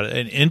story out of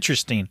an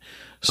interesting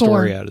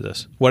story out of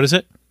this. What is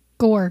it?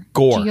 Gore.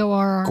 Gore.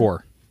 Gorr.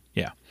 Gore.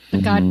 Yeah.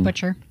 The God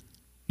Butcher.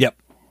 Yep.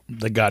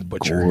 The God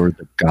Butcher. Gore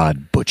the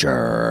God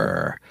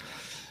Butcher.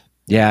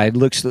 Yeah, it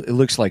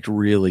looks like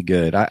really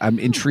good. I'm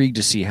intrigued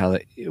to see how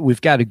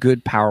we've got a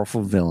good,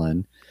 powerful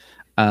villain,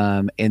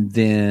 and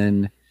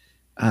then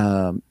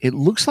it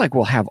looks like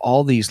we'll have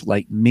all these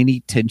like mini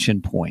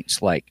tension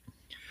points. Like,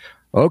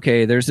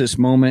 okay, there's this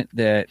moment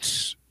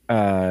that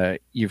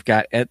you've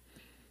got at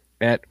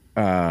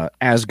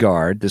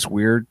Asgard, this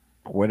weird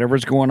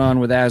whatever's going on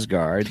with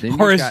Asgard.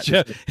 Then Or as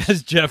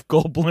Jeff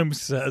Goldblum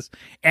says,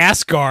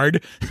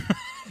 Asgard.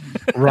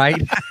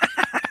 Right.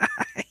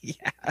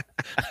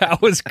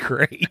 That was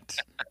great.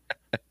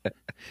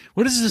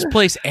 What is this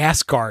place,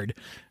 Asgard?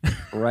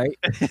 Right.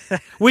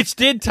 Which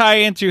did tie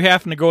into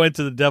having to go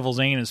into the devil's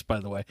anus, by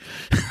the way.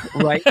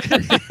 Right.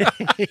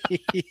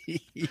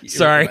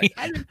 Sorry. Right.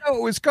 I didn't know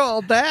it was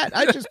called that.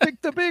 I just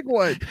picked the big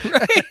one.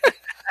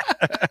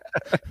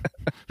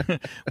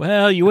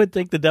 Well, you would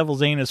think the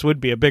devil's anus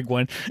would be a big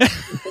one.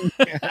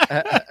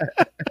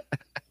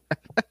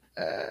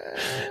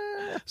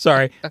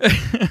 Sorry.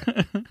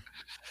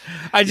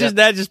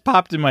 That just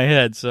popped in my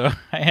head, so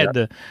I had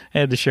to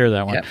share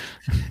that one. Yep.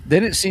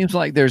 Then it seems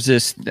like there's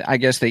this. I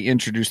guess they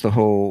introduced the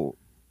whole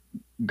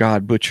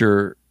God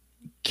Butcher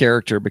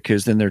character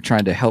because then they're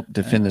trying to help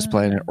defend this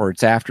planet, or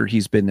it's after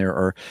he's been there,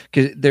 or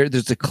because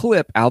there's a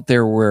clip out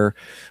there where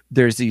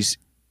there's these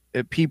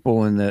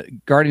people in the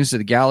Guardians of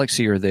the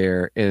Galaxy are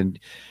there, and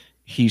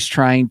he's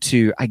trying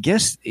to. I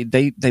guess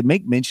they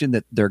make mention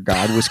that their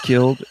god was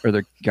killed, or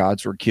their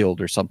gods were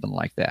killed, or something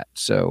like that.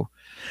 So.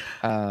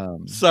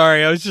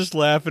 Sorry, I was just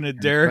laughing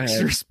at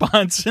Derek's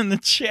response in the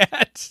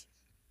chat.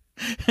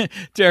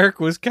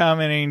 Derek was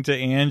commenting to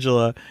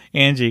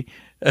Angie.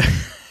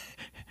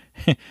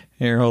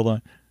 Here, hold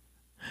on.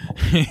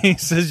 He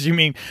says, "You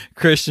mean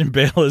Christian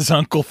Bale is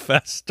Uncle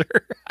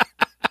Fester?"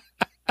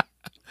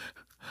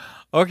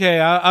 Okay,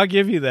 I'll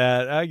give you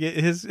that. I get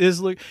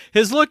his look.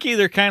 His look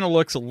either kind of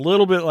looks a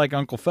little bit like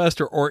Uncle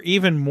Fester, or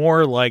even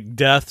more like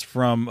Death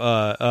from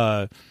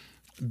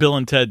Bill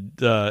and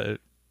Ted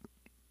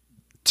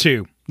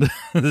 2,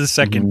 the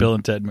second Bill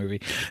and Ted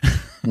movie.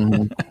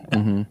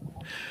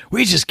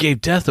 We just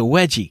gave Death a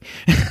wedgie.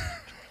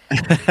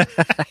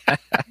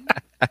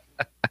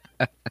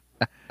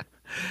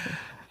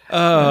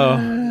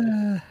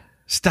 Oh,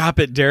 stop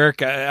it,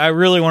 Derek. I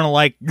really want to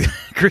like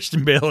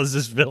Christian Bale as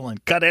this villain.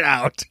 Cut it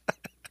out.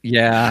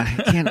 Yeah,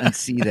 I can't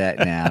unsee that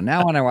now.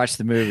 Now when I watch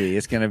the movie,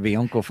 it's going to be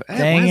Uncle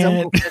Dang why is it.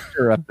 Uncle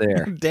Fester up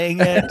there? Dang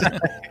it.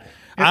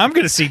 I'm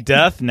going to see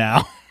Death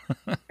now.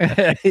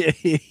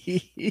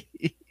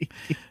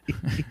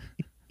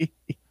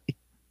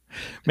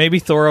 Maybe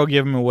Thor will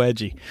give him a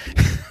wedgie.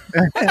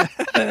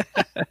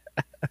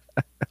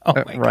 Oh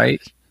my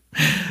Right.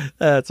 gosh.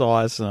 That's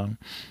awesome.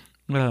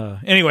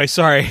 Anyway,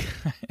 sorry.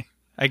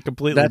 I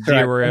completely That's right.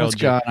 derailed Almost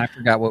you. gone. I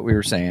forgot what we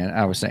were saying.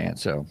 I was saying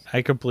so.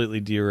 I completely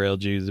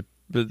derailed you.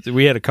 But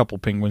we had a couple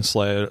penguins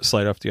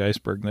slide off the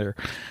iceberg there.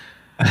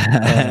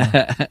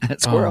 Oh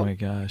Squirrel. my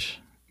gosh.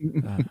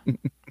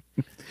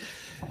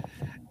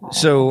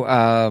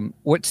 So,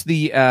 what's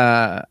the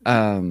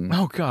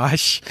Oh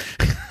gosh.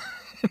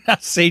 Now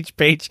Sage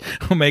Page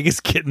Omega's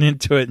getting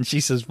into it, and she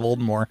says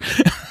Voldemort.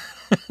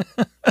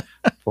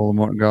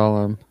 Voldemort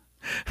Gollum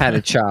had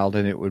a child,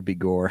 and it would be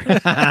Gore.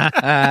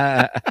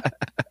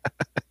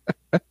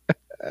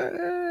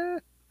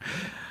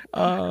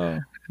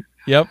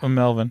 Yep, I'm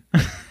Melvin.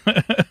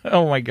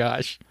 Oh my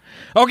gosh.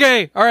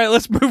 Okay, all right,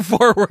 let's move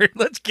forward.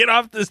 Let's get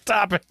off this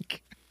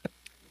topic.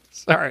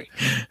 Sorry.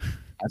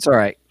 That's all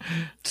right.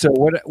 So,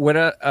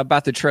 what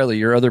about the trailer?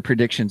 Your other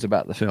predictions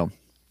about the film?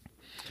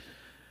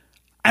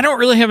 I don't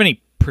really have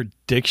any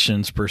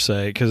predictions per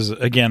se because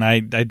again, I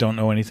don't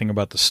know anything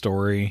about the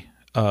story.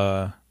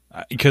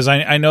 Because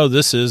I know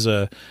this is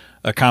a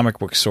comic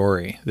book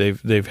story.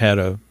 They've had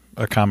a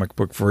comic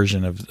book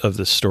version of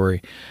this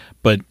story,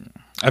 but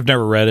I've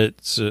never read it.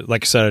 So,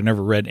 like I said, I've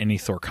never read any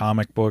Thor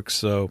comic books,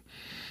 so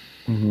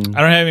I don't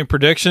have any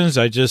predictions.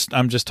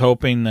 I'm just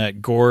hoping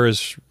that Gore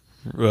is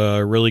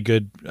a really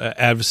good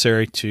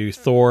adversary to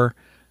Thor.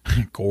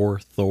 Gore,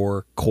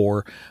 Thor,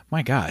 Core.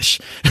 My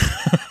gosh.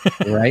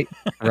 Right.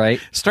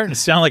 Starting to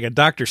sound like a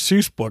Dr.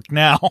 Seuss book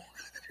now.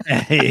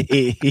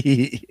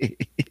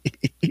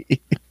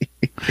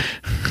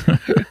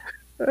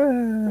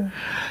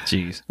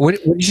 Jeez. What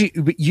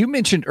did you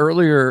mentioned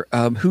earlier?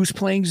 Who's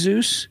playing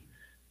Zeus?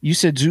 You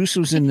said Zeus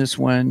was in this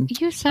one.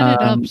 You set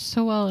it up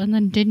so well and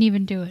then didn't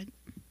even do it.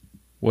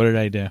 What did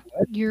I do?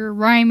 Your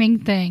rhyming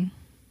thing.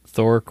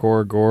 Thor,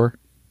 Core, Gore.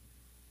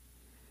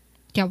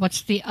 Yeah,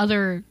 what's the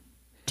other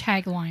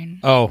tagline?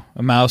 Oh,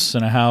 a mouse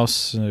in a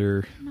house,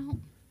 or No.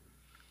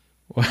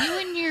 What?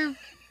 You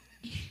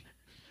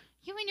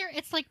and your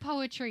it's like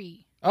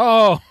poetry.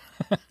 oh,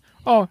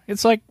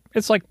 it's like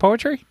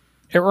poetry.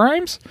 It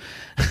rhymes.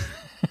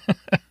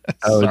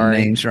 Oh, Sorry.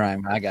 names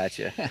rhyme. I got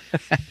you.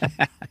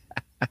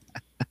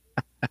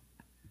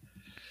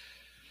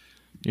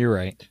 You're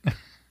right.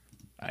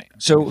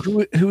 So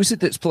who is it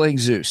that's playing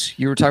Zeus?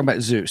 You were talking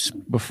about Zeus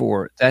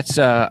before. That's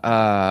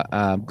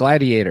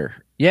Gladiator.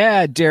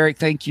 Yeah, Derek.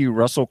 Thank you.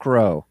 Russell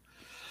Crowe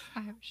I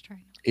was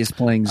trying. is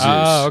playing Zeus.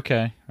 Oh,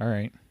 okay, all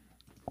right.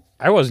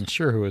 I wasn't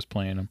sure who was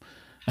playing him.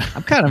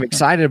 I'm kind of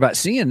excited about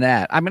seeing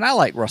that. I mean, I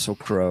like Russell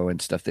Crowe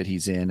and stuff that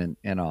he's in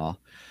and all.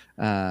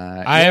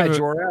 have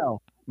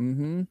Jor-El.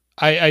 Mm-hmm.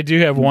 I do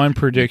have one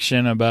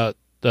prediction about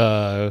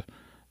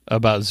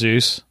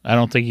Zeus. I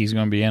don't think he's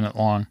going to be in it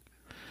long.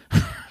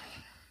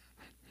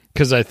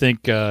 Because I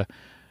think Gore.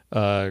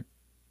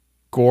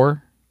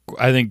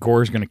 I think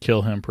Gore's going to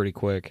kill him pretty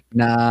quick.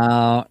 No.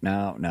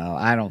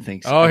 I don't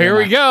think so. Oh, here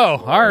we go.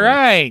 All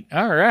right.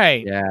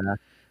 Yeah.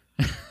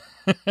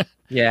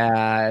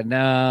 Yeah.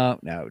 No.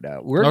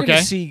 We're Okay. going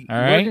to see. All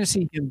We're right. going to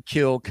see him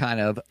kill kind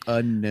of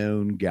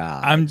unknown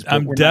guys. I'm but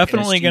we're not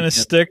definitely going going to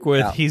stick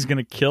with out. he's going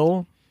to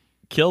kill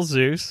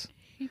Zeus.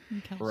 He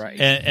can kill Right.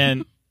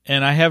 And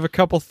I have a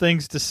couple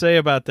things to say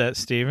about that,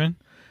 Steven.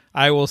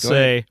 I will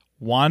say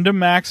Wanda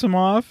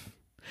Maximoff,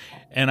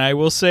 and I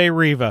will say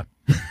Reva.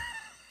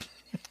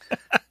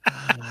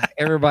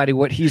 Everybody,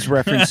 what he's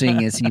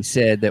referencing is he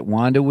said that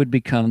Wanda would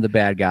become the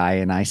bad guy,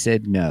 and I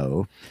said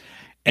no.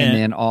 And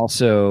then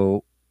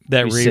also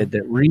that we Reva said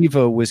that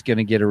Reva was going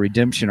to get a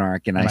redemption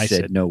arc, and I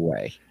said no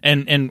way.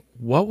 And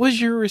what was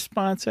your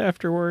response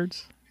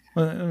afterwards?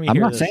 Let me I'm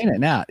hear not this. saying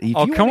it now. If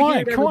Oh, you come wanna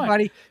on, hear it, come on.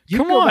 everybody, you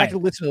Come can go on. back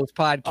and listen to those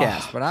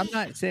podcasts, but I'm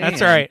not saying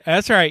That's all right.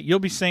 That's all right. You'll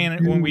be saying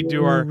it when we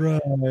do our.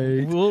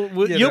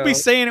 You'll be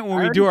saying it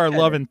when we do our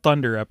Love and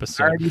Thunder I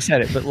episode. already said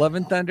it, but Love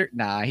and Thunder,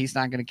 nah, he's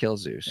not going to kill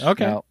Zeus.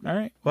 Okay. No. All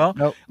right. Well,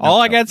 Nope. all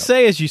Nope. I got Nope. to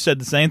say is you said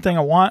the same thing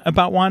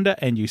about Wanda,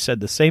 and you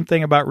said the same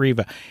thing about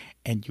Reva,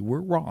 and you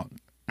were wrong.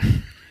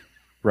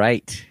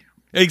 Right.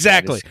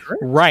 Exactly. That is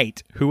correct.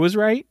 Right. Who was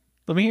right?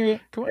 Let me hear you.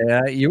 Come on.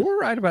 Yeah, you were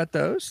right about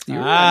those. You were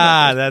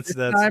right about those.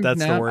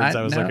 that's the words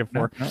I was looking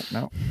for.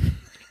 No.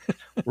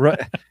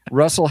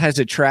 Russell has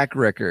a track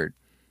record.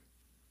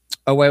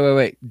 Oh,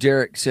 wait.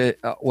 Derek said,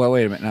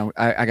 wait a minute. Now,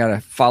 I got to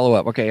follow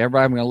up. Okay,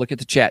 everybody, I'm going to look at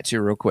the chats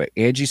here real quick.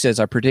 Angie says,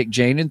 I predict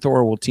Jane and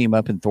Thor will team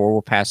up and Thor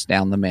will pass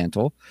down the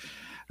mantle.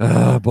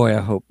 Oh boy,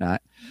 I hope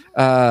not.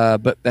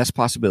 But that's a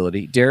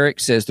possibility. Derek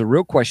says the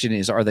real question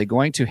is, are they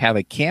going to have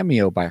a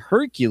cameo by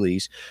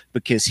Hercules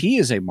because he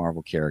is a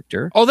Marvel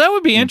character? Oh, that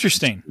would be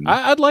interesting.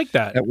 I'd like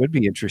that. That would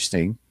be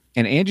interesting.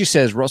 And Angie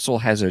says Russell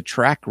has a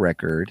track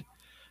record.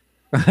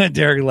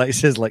 Derek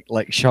says like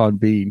Sean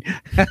Bean.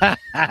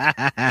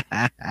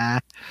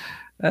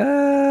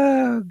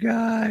 Oh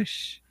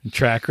gosh.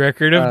 Track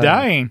record of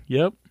dying.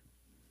 Yep.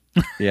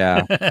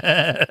 Yeah.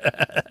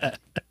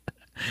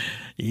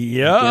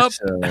 Yep.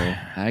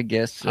 I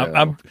guess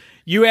so.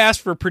 You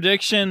asked for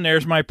prediction.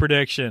 There's my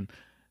prediction.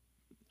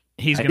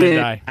 He's going to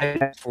die.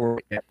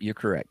 Yep, you're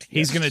correct.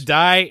 He's Yes. going to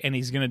die, and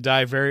he's going to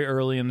die very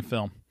early in the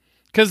film.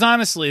 Because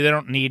honestly, they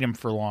don't need him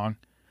for long.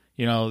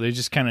 You know, they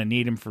just kind of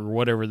need him for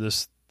whatever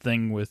this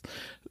thing with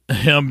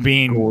him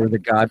being... Or the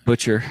God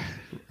Butcher.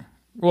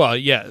 Well,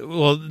 yeah.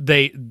 Well,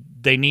 they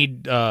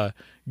need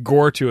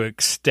Gore to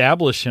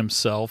establish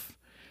himself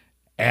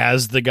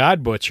as the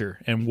God Butcher.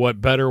 And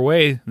what better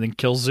way than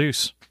kill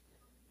Zeus?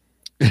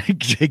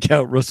 Take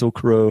out Russell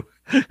Crowe.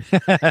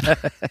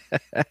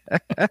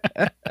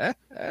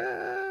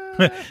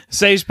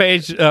 Sage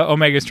Page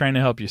Omega's trying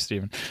to help you,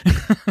 Steven.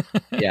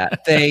 Yeah,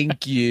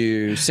 thank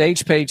you.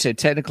 Sage Page said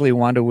technically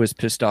Wanda was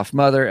pissed off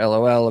mother.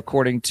 LOL.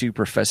 According to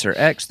Professor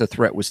X, the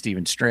threat was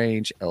Stephen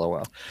Strange.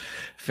 LOL.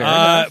 Fair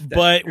enough.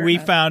 But we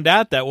found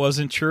out that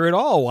wasn't true at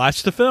all.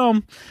 Watch the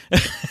film.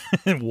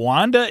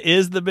 Wanda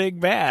is the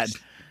big bad.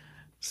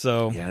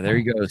 So yeah, there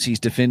he goes. He's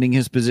defending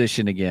his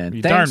position again.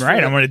 You're darn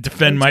right. I'm going to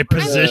defend my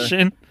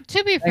position.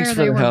 To be Thanks fair,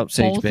 for they the were help,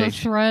 Sage both a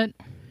Page. threat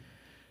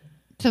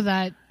to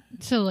that,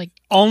 to like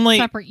Only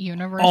separate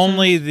universes.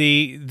 only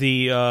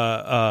the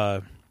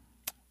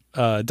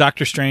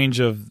Doctor Strange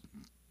of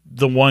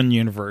the one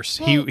universe.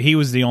 Well- He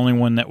was the only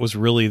one that was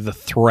really the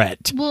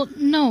threat. Well,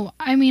 no,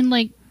 I mean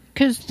like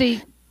because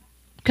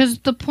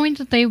the point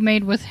that they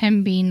made with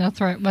him being the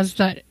threat was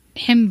that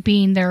him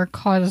being there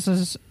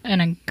causes an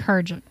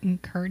incursion.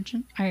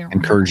 I don't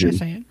know how to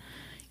say it.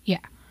 Yeah.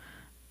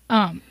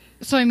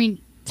 So I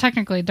mean,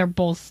 technically, they're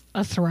both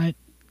a threat.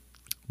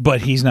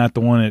 But he's not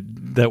the one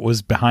that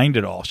was behind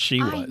it all.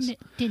 She was.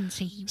 Didn't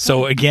say he was.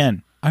 So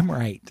again, I'm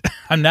right.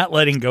 I'm not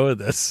letting go of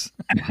this.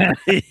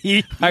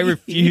 I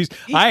refuse.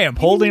 I am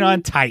holding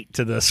on tight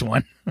to this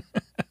one.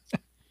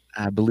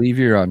 I believe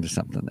you're onto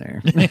something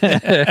there.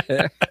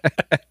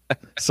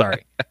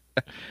 Sorry.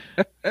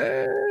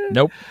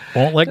 Nope.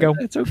 Won't let go.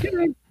 That's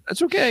okay.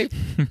 That's okay.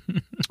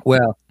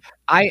 Well,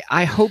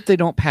 I hope they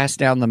don't pass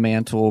down the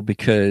mantle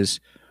because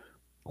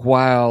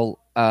while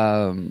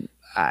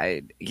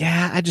I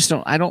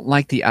don't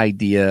like the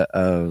idea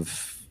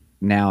of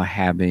now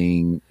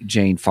having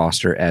Jane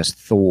Foster as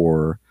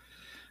Thor.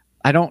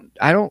 I don't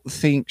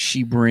think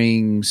she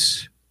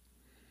brings.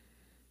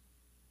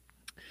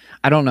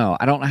 I don't know.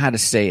 I don't know how to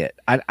say it.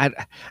 I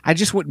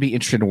just wouldn't be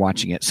interested in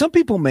watching it. Some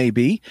people may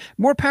be.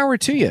 More power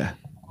to you,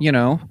 you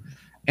know,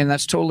 and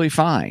that's totally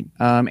fine.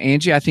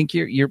 Angie, I think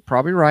you're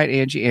probably right.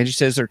 Angie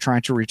says they're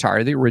trying to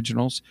retire the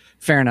originals.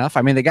 Fair enough.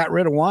 I mean, they got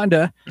rid of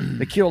Wanda.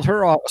 They killed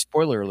her off.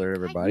 Spoiler alert,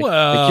 everybody.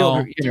 Well, they killed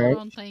her. She took her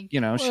out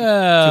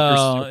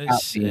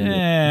the end.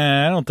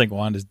 I don't think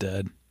Wanda's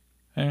dead.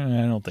 I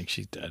don't think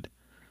she's dead.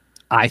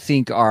 I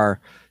think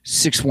our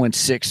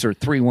 616 or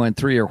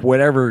 313 or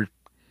whatever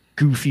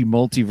goofy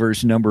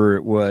multiverse number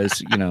it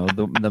was, you know,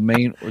 the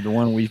main or the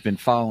one we've been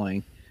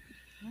following.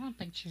 I don't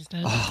think she's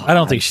dead. I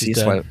don't think she's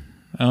dead.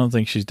 I don't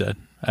think she's dead.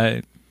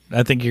 I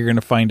think you're going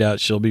to find out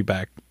she'll be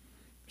back.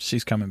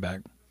 She's coming back.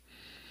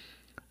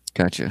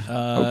 Gotcha.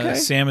 Okay.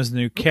 Sam is the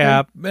new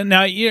Cap. Okay.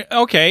 Now,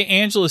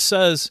 Angela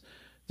says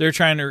they're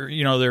trying to,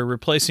 they're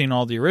replacing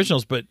all the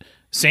originals, but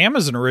Sam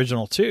is an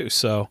original too.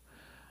 So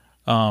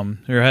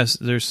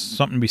there's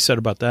something to be said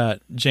about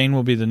that. Jane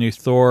will be the new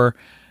Thor,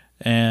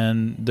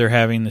 and they're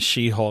having the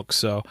She-Hulk.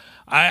 So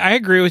I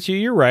agree with you.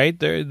 You're right.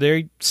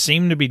 They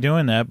seem to be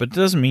doing that, but it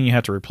doesn't mean you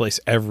have to replace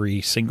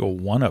every single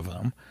one of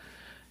them.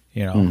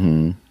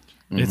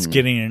 It's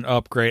getting an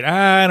upgrade.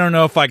 I don't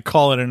know if I'd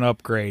call it an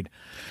upgrade.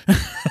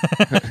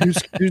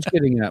 Who's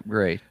getting an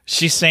upgrade?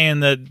 She's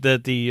saying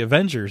that the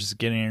Avengers is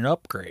getting an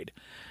upgrade.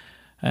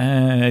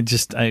 I'm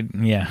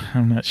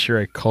not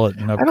sure I call it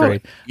an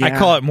upgrade. I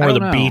call it more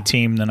the B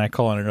team than I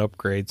call it an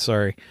upgrade.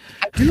 Sorry.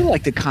 I do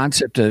like the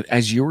concept of,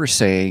 as you were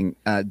saying,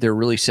 they're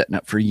really setting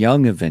up for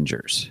young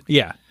Avengers.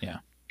 Yeah.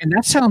 And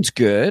that sounds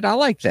good. I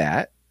like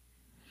that.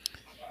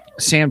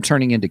 Sam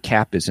turning into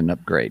Cap is an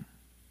upgrade.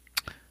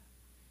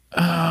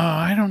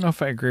 I don't know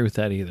if I agree with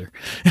that either.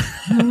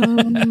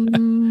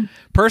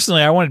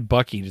 Personally, I wanted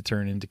Bucky to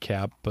turn into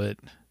Cap, but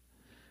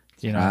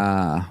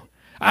I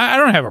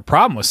don't have a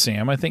problem with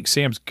Sam. I think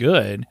Sam's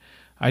good.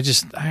 I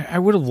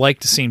would have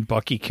liked to seen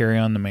Bucky carry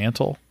on the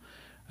mantle.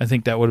 I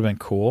think that would have been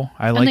cool.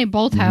 And they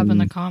both have in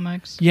the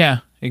comics.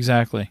 Yeah,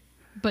 exactly.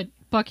 But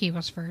Bucky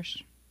was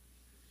first.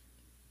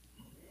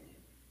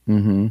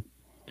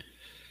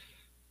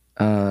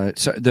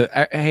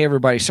 Hey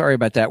everybody, sorry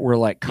about that. We're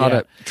like caught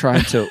up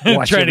trying to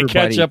watch trying to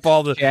catch up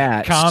all the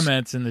chats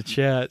comments in the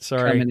chat.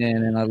 Sorry, coming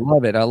in, and I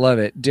love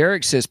it.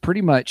 Derek says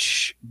pretty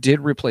much did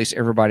replace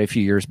everybody a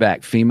few years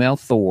back. Female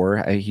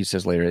Thor. He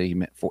says later he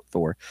meant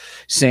Thor.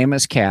 Same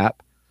as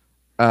Cap.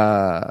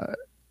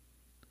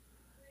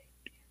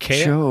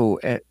 Joe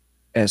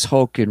as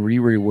Hulk and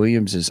Riri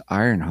Williams as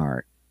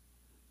Ironheart.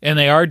 And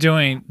they are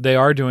doing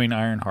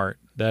Ironheart.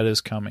 That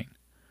is coming.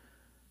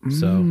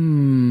 So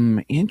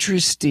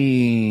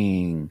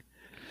interesting.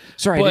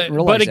 Sorry, I didn't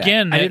realize but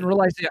again, that. I didn't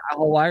realize the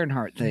whole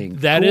Ironheart thing.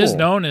 That is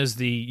known as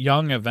the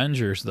Young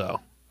Avengers, though.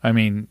 I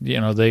mean,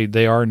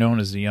 they are known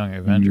as the Young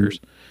Avengers,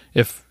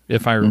 if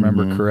I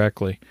remember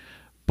correctly.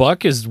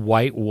 Buck is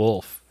White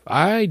Wolf.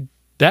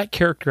 That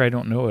character I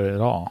don't know it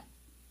at all.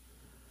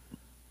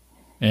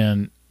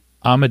 And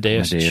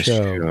Amadeus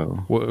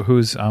Cho.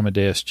 Who's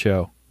Amadeus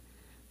Cho?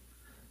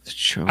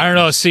 I don't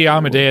know. See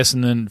Amadeus,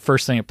 and then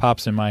first thing that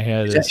pops in my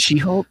head is that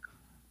She-Hulk?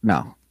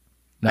 No,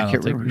 I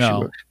can't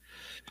remember.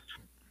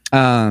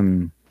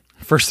 No.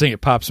 First thing that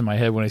pops in my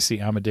head when I see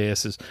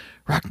Amadeus is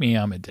 "Rock Me,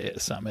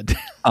 Amadeus, Amadeus."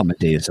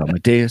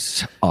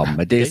 Amadeus.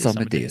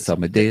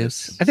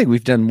 I think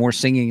we've done more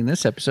singing in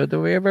this episode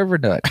than we have ever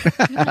done.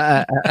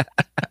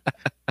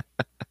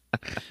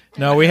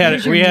 No, we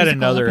had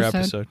another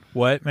episode.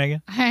 What,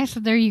 Megan? I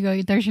said, there you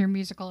go. There's your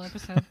musical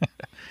episode.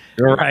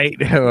 Right.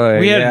 We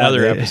had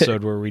another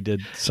episode where we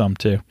did some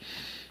too.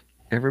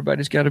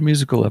 Everybody's got a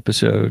musical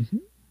episode.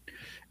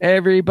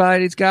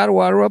 Everybody's got a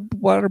water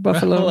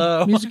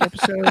buffalo music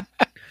episode.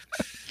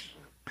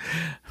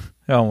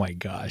 Oh my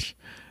gosh.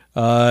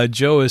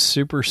 Joe is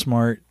super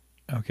smart.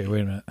 Okay,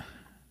 wait a minute.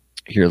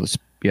 Here,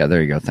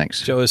 there you go.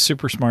 Thanks. Joe is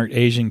super smart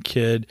Asian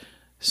kid,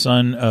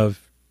 son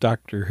of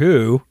Doctor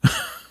Who.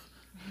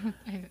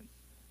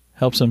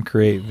 Helps him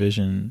create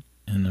vision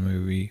in the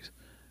movies.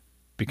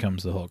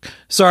 Becomes the Hulk.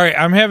 Sorry,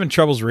 I'm having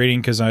troubles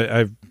reading because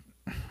I'm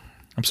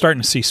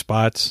starting to see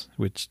spots,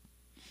 which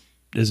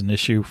is an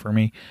issue for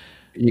me.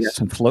 You got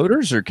some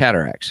floaters or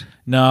cataracts?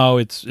 No,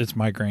 it's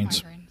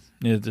migraines.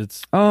 It's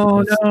it's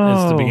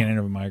the beginning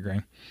of a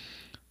migraine.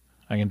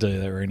 I can tell you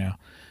that right now.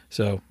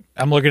 So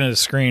I'm looking at the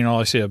screen, and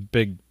all I see a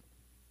big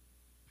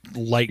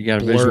light. You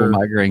got a blur. visual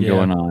migraine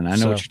going on. I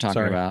know what you're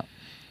talking about.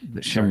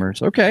 The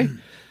shimmers. Okay.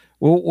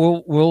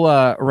 We'll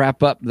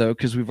wrap up though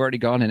because we've already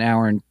gone an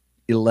hour and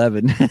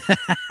 11.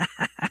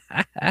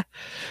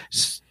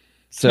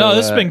 So no,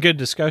 this has been good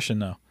discussion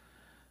though.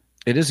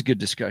 It is a good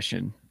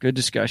discussion. Good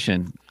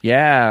discussion.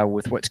 Yeah,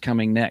 with what's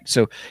coming next.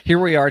 So here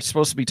we are,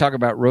 supposed to be talking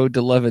about Road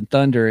to Love and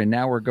Thunder, and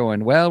now we're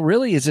going, well,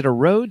 really, is it a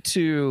road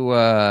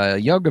to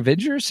Young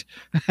Avengers?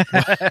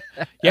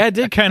 Yeah, it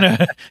did kind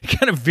of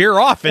veer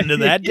off into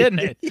that, didn't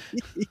it?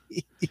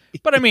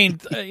 But I mean,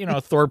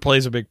 Thor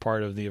plays a big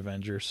part of the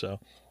Avengers, so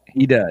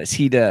he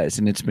does,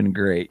 and it's been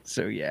great.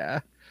 So yeah.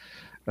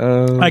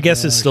 I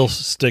guess it still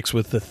sticks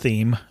with the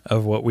theme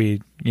of what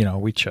we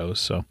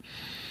chose. So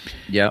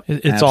yeah,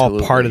 it's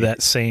all part of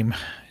that same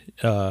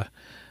path.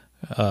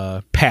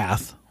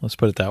 Let's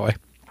put it that way.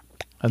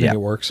 I think it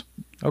works.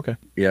 Okay.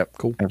 Yep.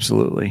 Cool.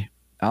 Absolutely.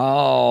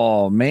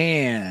 Oh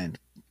man,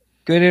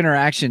 good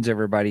interactions,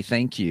 everybody.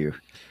 Thank you.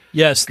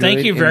 Yes,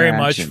 thank you very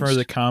much for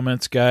the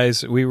comments,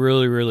 guys. We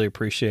really, really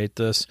appreciate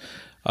this.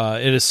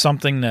 It is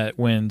something that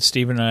when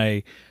Steve and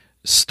I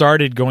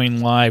started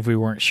going live, we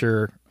weren't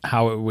sure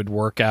how it would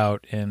work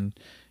out, and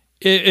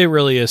it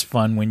really is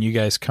fun when you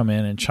guys come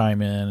in and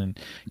chime in and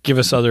give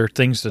us other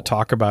things to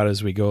talk about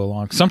as we go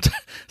along.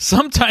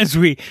 Sometimes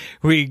we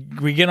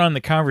get on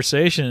the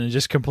conversation and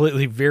just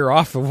completely veer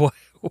off of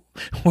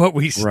what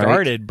we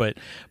started, right.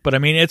 but I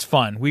mean, it's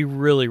fun. We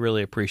really,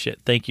 really appreciate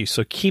it. Thank you.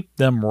 So keep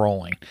them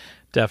rolling.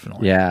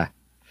 Definitely. Yeah.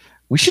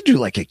 We should do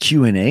like a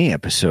Q&A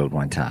episode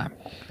one time.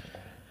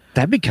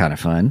 That'd be kind of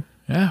fun.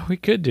 Yeah, we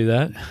could do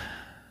that.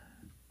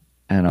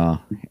 And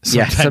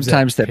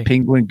sometimes that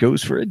penguin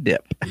goes for a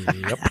dip.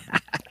 Yep.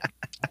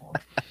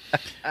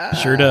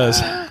 Sure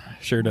does.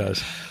 Sure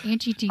does.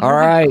 Angie, do you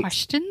have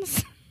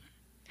questions?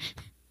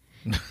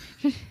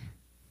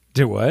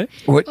 Do what?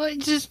 Well,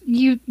 just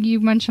you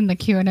mentioned the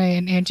Q&A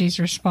and Angie's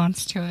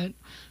response to it.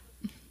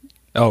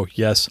 Oh,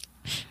 yes.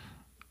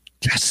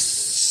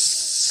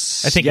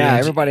 Yes. I think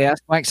everybody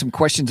asked Mike some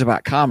questions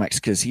about comics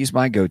because he's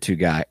my go-to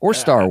guy. Or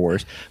Star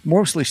Wars.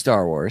 Mostly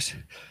Star Wars.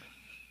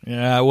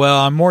 Yeah, well,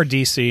 I'm more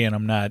DC and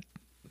I'm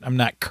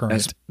not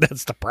current.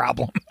 That's the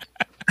problem.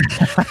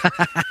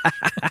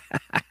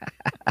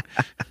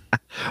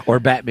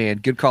 Or Batman.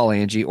 Good call,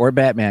 Angie. Or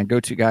Batman.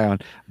 Go-to guy on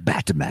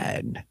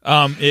Batman.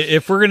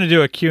 If we're going to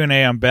do a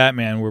Q&A on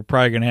Batman, we're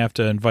probably going to have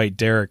to invite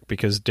Derek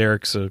because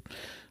Derek's a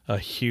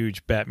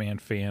huge Batman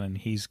fan and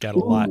he's got a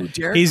lot.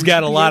 He's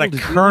got a lot of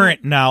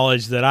current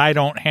knowledge that I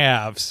don't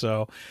have.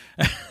 So,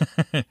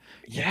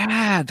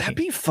 yeah, that'd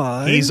be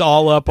fun. He's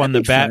all up on the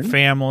Bat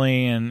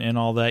family and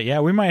all that. Yeah,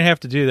 we might have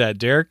to do that,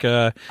 Derek.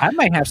 I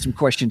might have some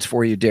questions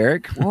for you,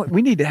 Derek. Well,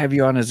 we need to have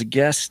you on as a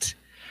guest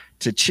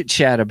to chit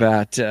chat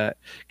about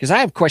because I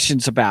have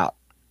questions about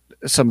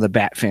some of the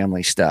Bat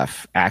family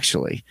stuff.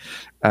 Actually,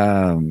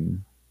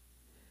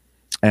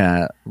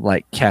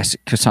 like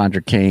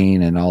Cassandra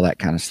Cain and all that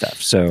kind of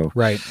stuff. So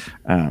Right.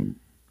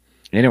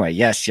 Anyway,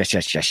 yes. I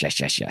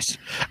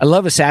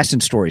love assassin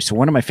stories. So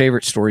one of my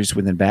favorite stories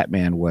within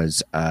Batman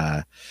was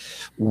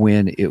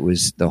when it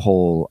was the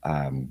whole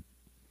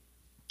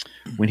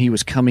when he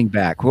was coming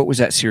back. What was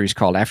that series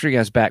called? After he got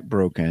his back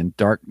broken,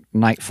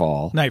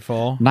 Nightfall. Night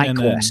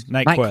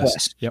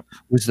Quest. Yep.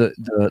 Was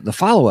the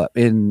follow up,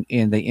 and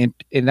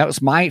that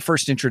was my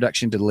first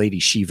introduction to Lady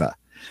Shiva,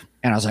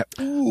 and I was like,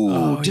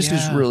 ooh, this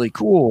is really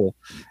cool.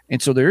 And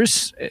so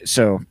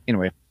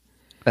anyway.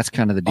 That's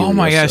kind of the deal. Oh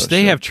my gosh,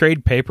 they have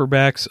trade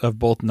paperbacks of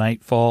both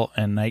Nightfall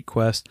and Night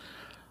Quest.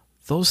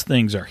 Those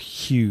things are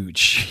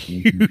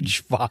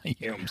huge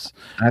volumes.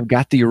 I've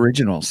got the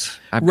originals.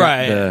 I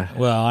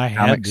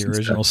had the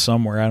originals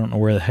somewhere. I don't know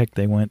where the heck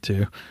they went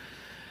to.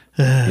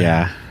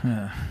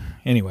 Yeah.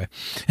 Anyway,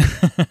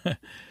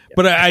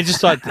 but I just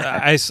thought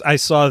I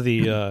saw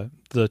the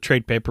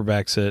trade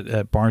paperbacks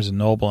at Barnes and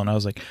Noble, and I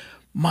was like,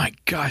 my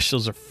gosh,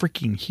 those are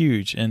freaking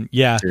huge. And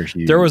yeah,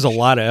 there was a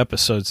lot of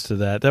episodes to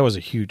that. That was a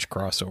huge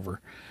crossover.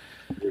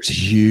 It was a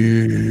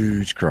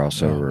huge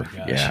crossover.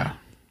 Oh yeah.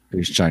 It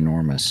was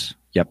ginormous.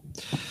 Yep.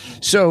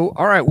 So,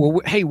 all right. Well,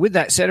 hey, with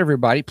that said,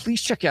 everybody,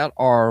 please check out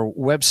our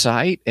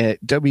website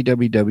at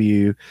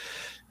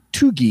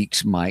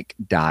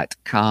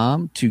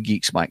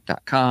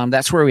www.twogeeksmike.com.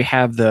 That's where we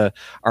have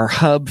our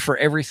hub for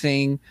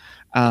everything.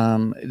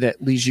 That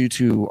leads you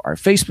to our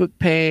Facebook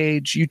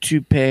page,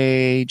 YouTube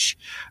page,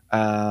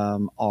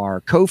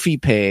 our Ko-fi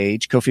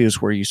page. Ko-fi is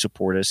where you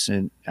support us,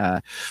 and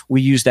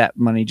we use that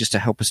money just to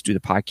help us do the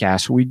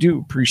podcast. We do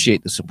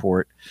appreciate the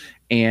support.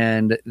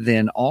 And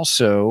then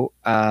also,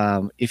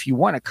 if you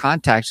want to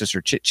contact us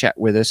or chit chat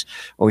with us,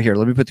 here,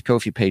 let me put the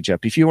Ko-fi page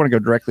up. If you want to go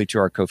directly to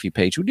our Ko-fi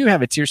page, we do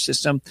have a tier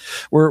system.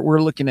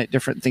 We're looking at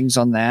different things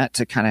on that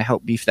to kind of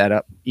help beef that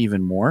up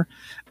even more,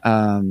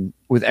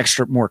 with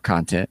more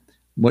content.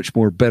 Much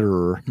more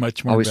better.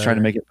 Always trying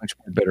to make it much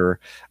more better.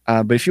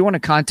 But if you want to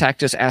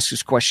contact us, ask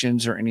us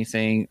questions or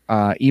anything,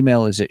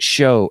 email is at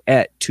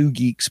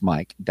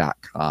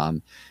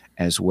show@twogeeksmike.com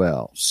as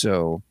well.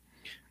 So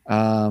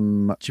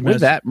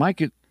with that,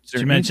 Mike, is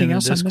there anything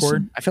else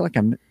Discord? I feel like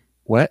I'm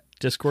what?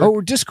 Discord? Oh,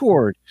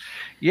 Discord.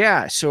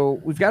 Yeah. So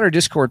we've got our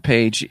Discord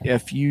page.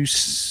 If you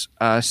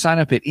sign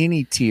up at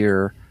any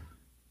tier,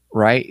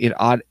 right,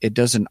 it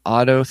does an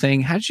auto thing.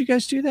 How did you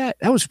guys do that?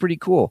 That was pretty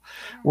cool.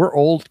 We're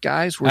old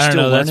guys. We're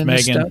still learning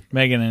this stuff.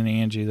 Megan and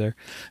Angie there.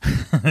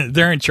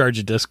 They're in charge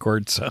of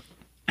Discord, so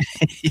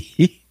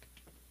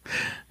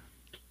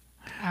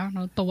I don't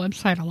know if the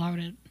website allowed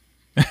it.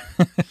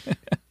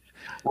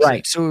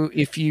 Right. So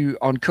if you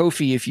on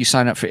Ko-fi, if you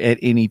sign up at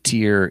any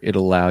tier,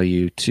 it'll allow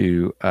you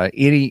to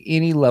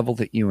any level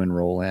that you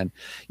enroll in,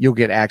 you'll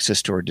get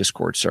access to our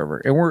Discord server.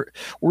 And we're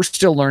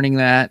still learning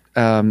that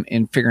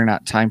and figuring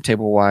out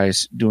timetable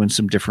wise, doing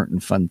some different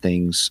and fun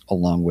things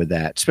along with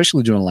that,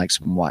 especially doing like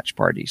some watch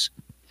parties.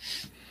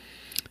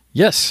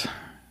 Yes.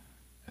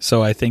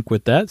 So I think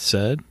with that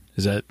said,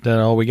 is that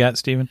all we got,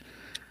 Stephen?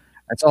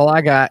 That's all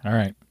I got. All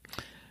right.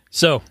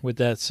 So with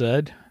that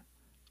said,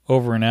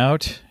 over and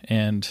out,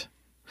 and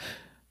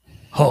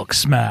Hulk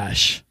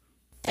smash.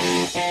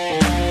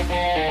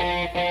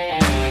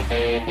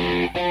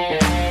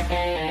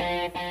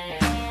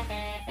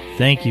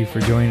 Thank you for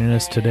joining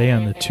us today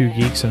on the Two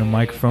Geeks and a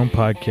Microphone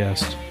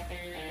podcast.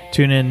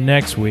 Tune in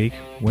next week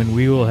when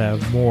we will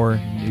have more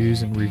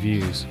news and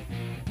reviews.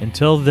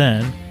 Until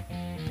then,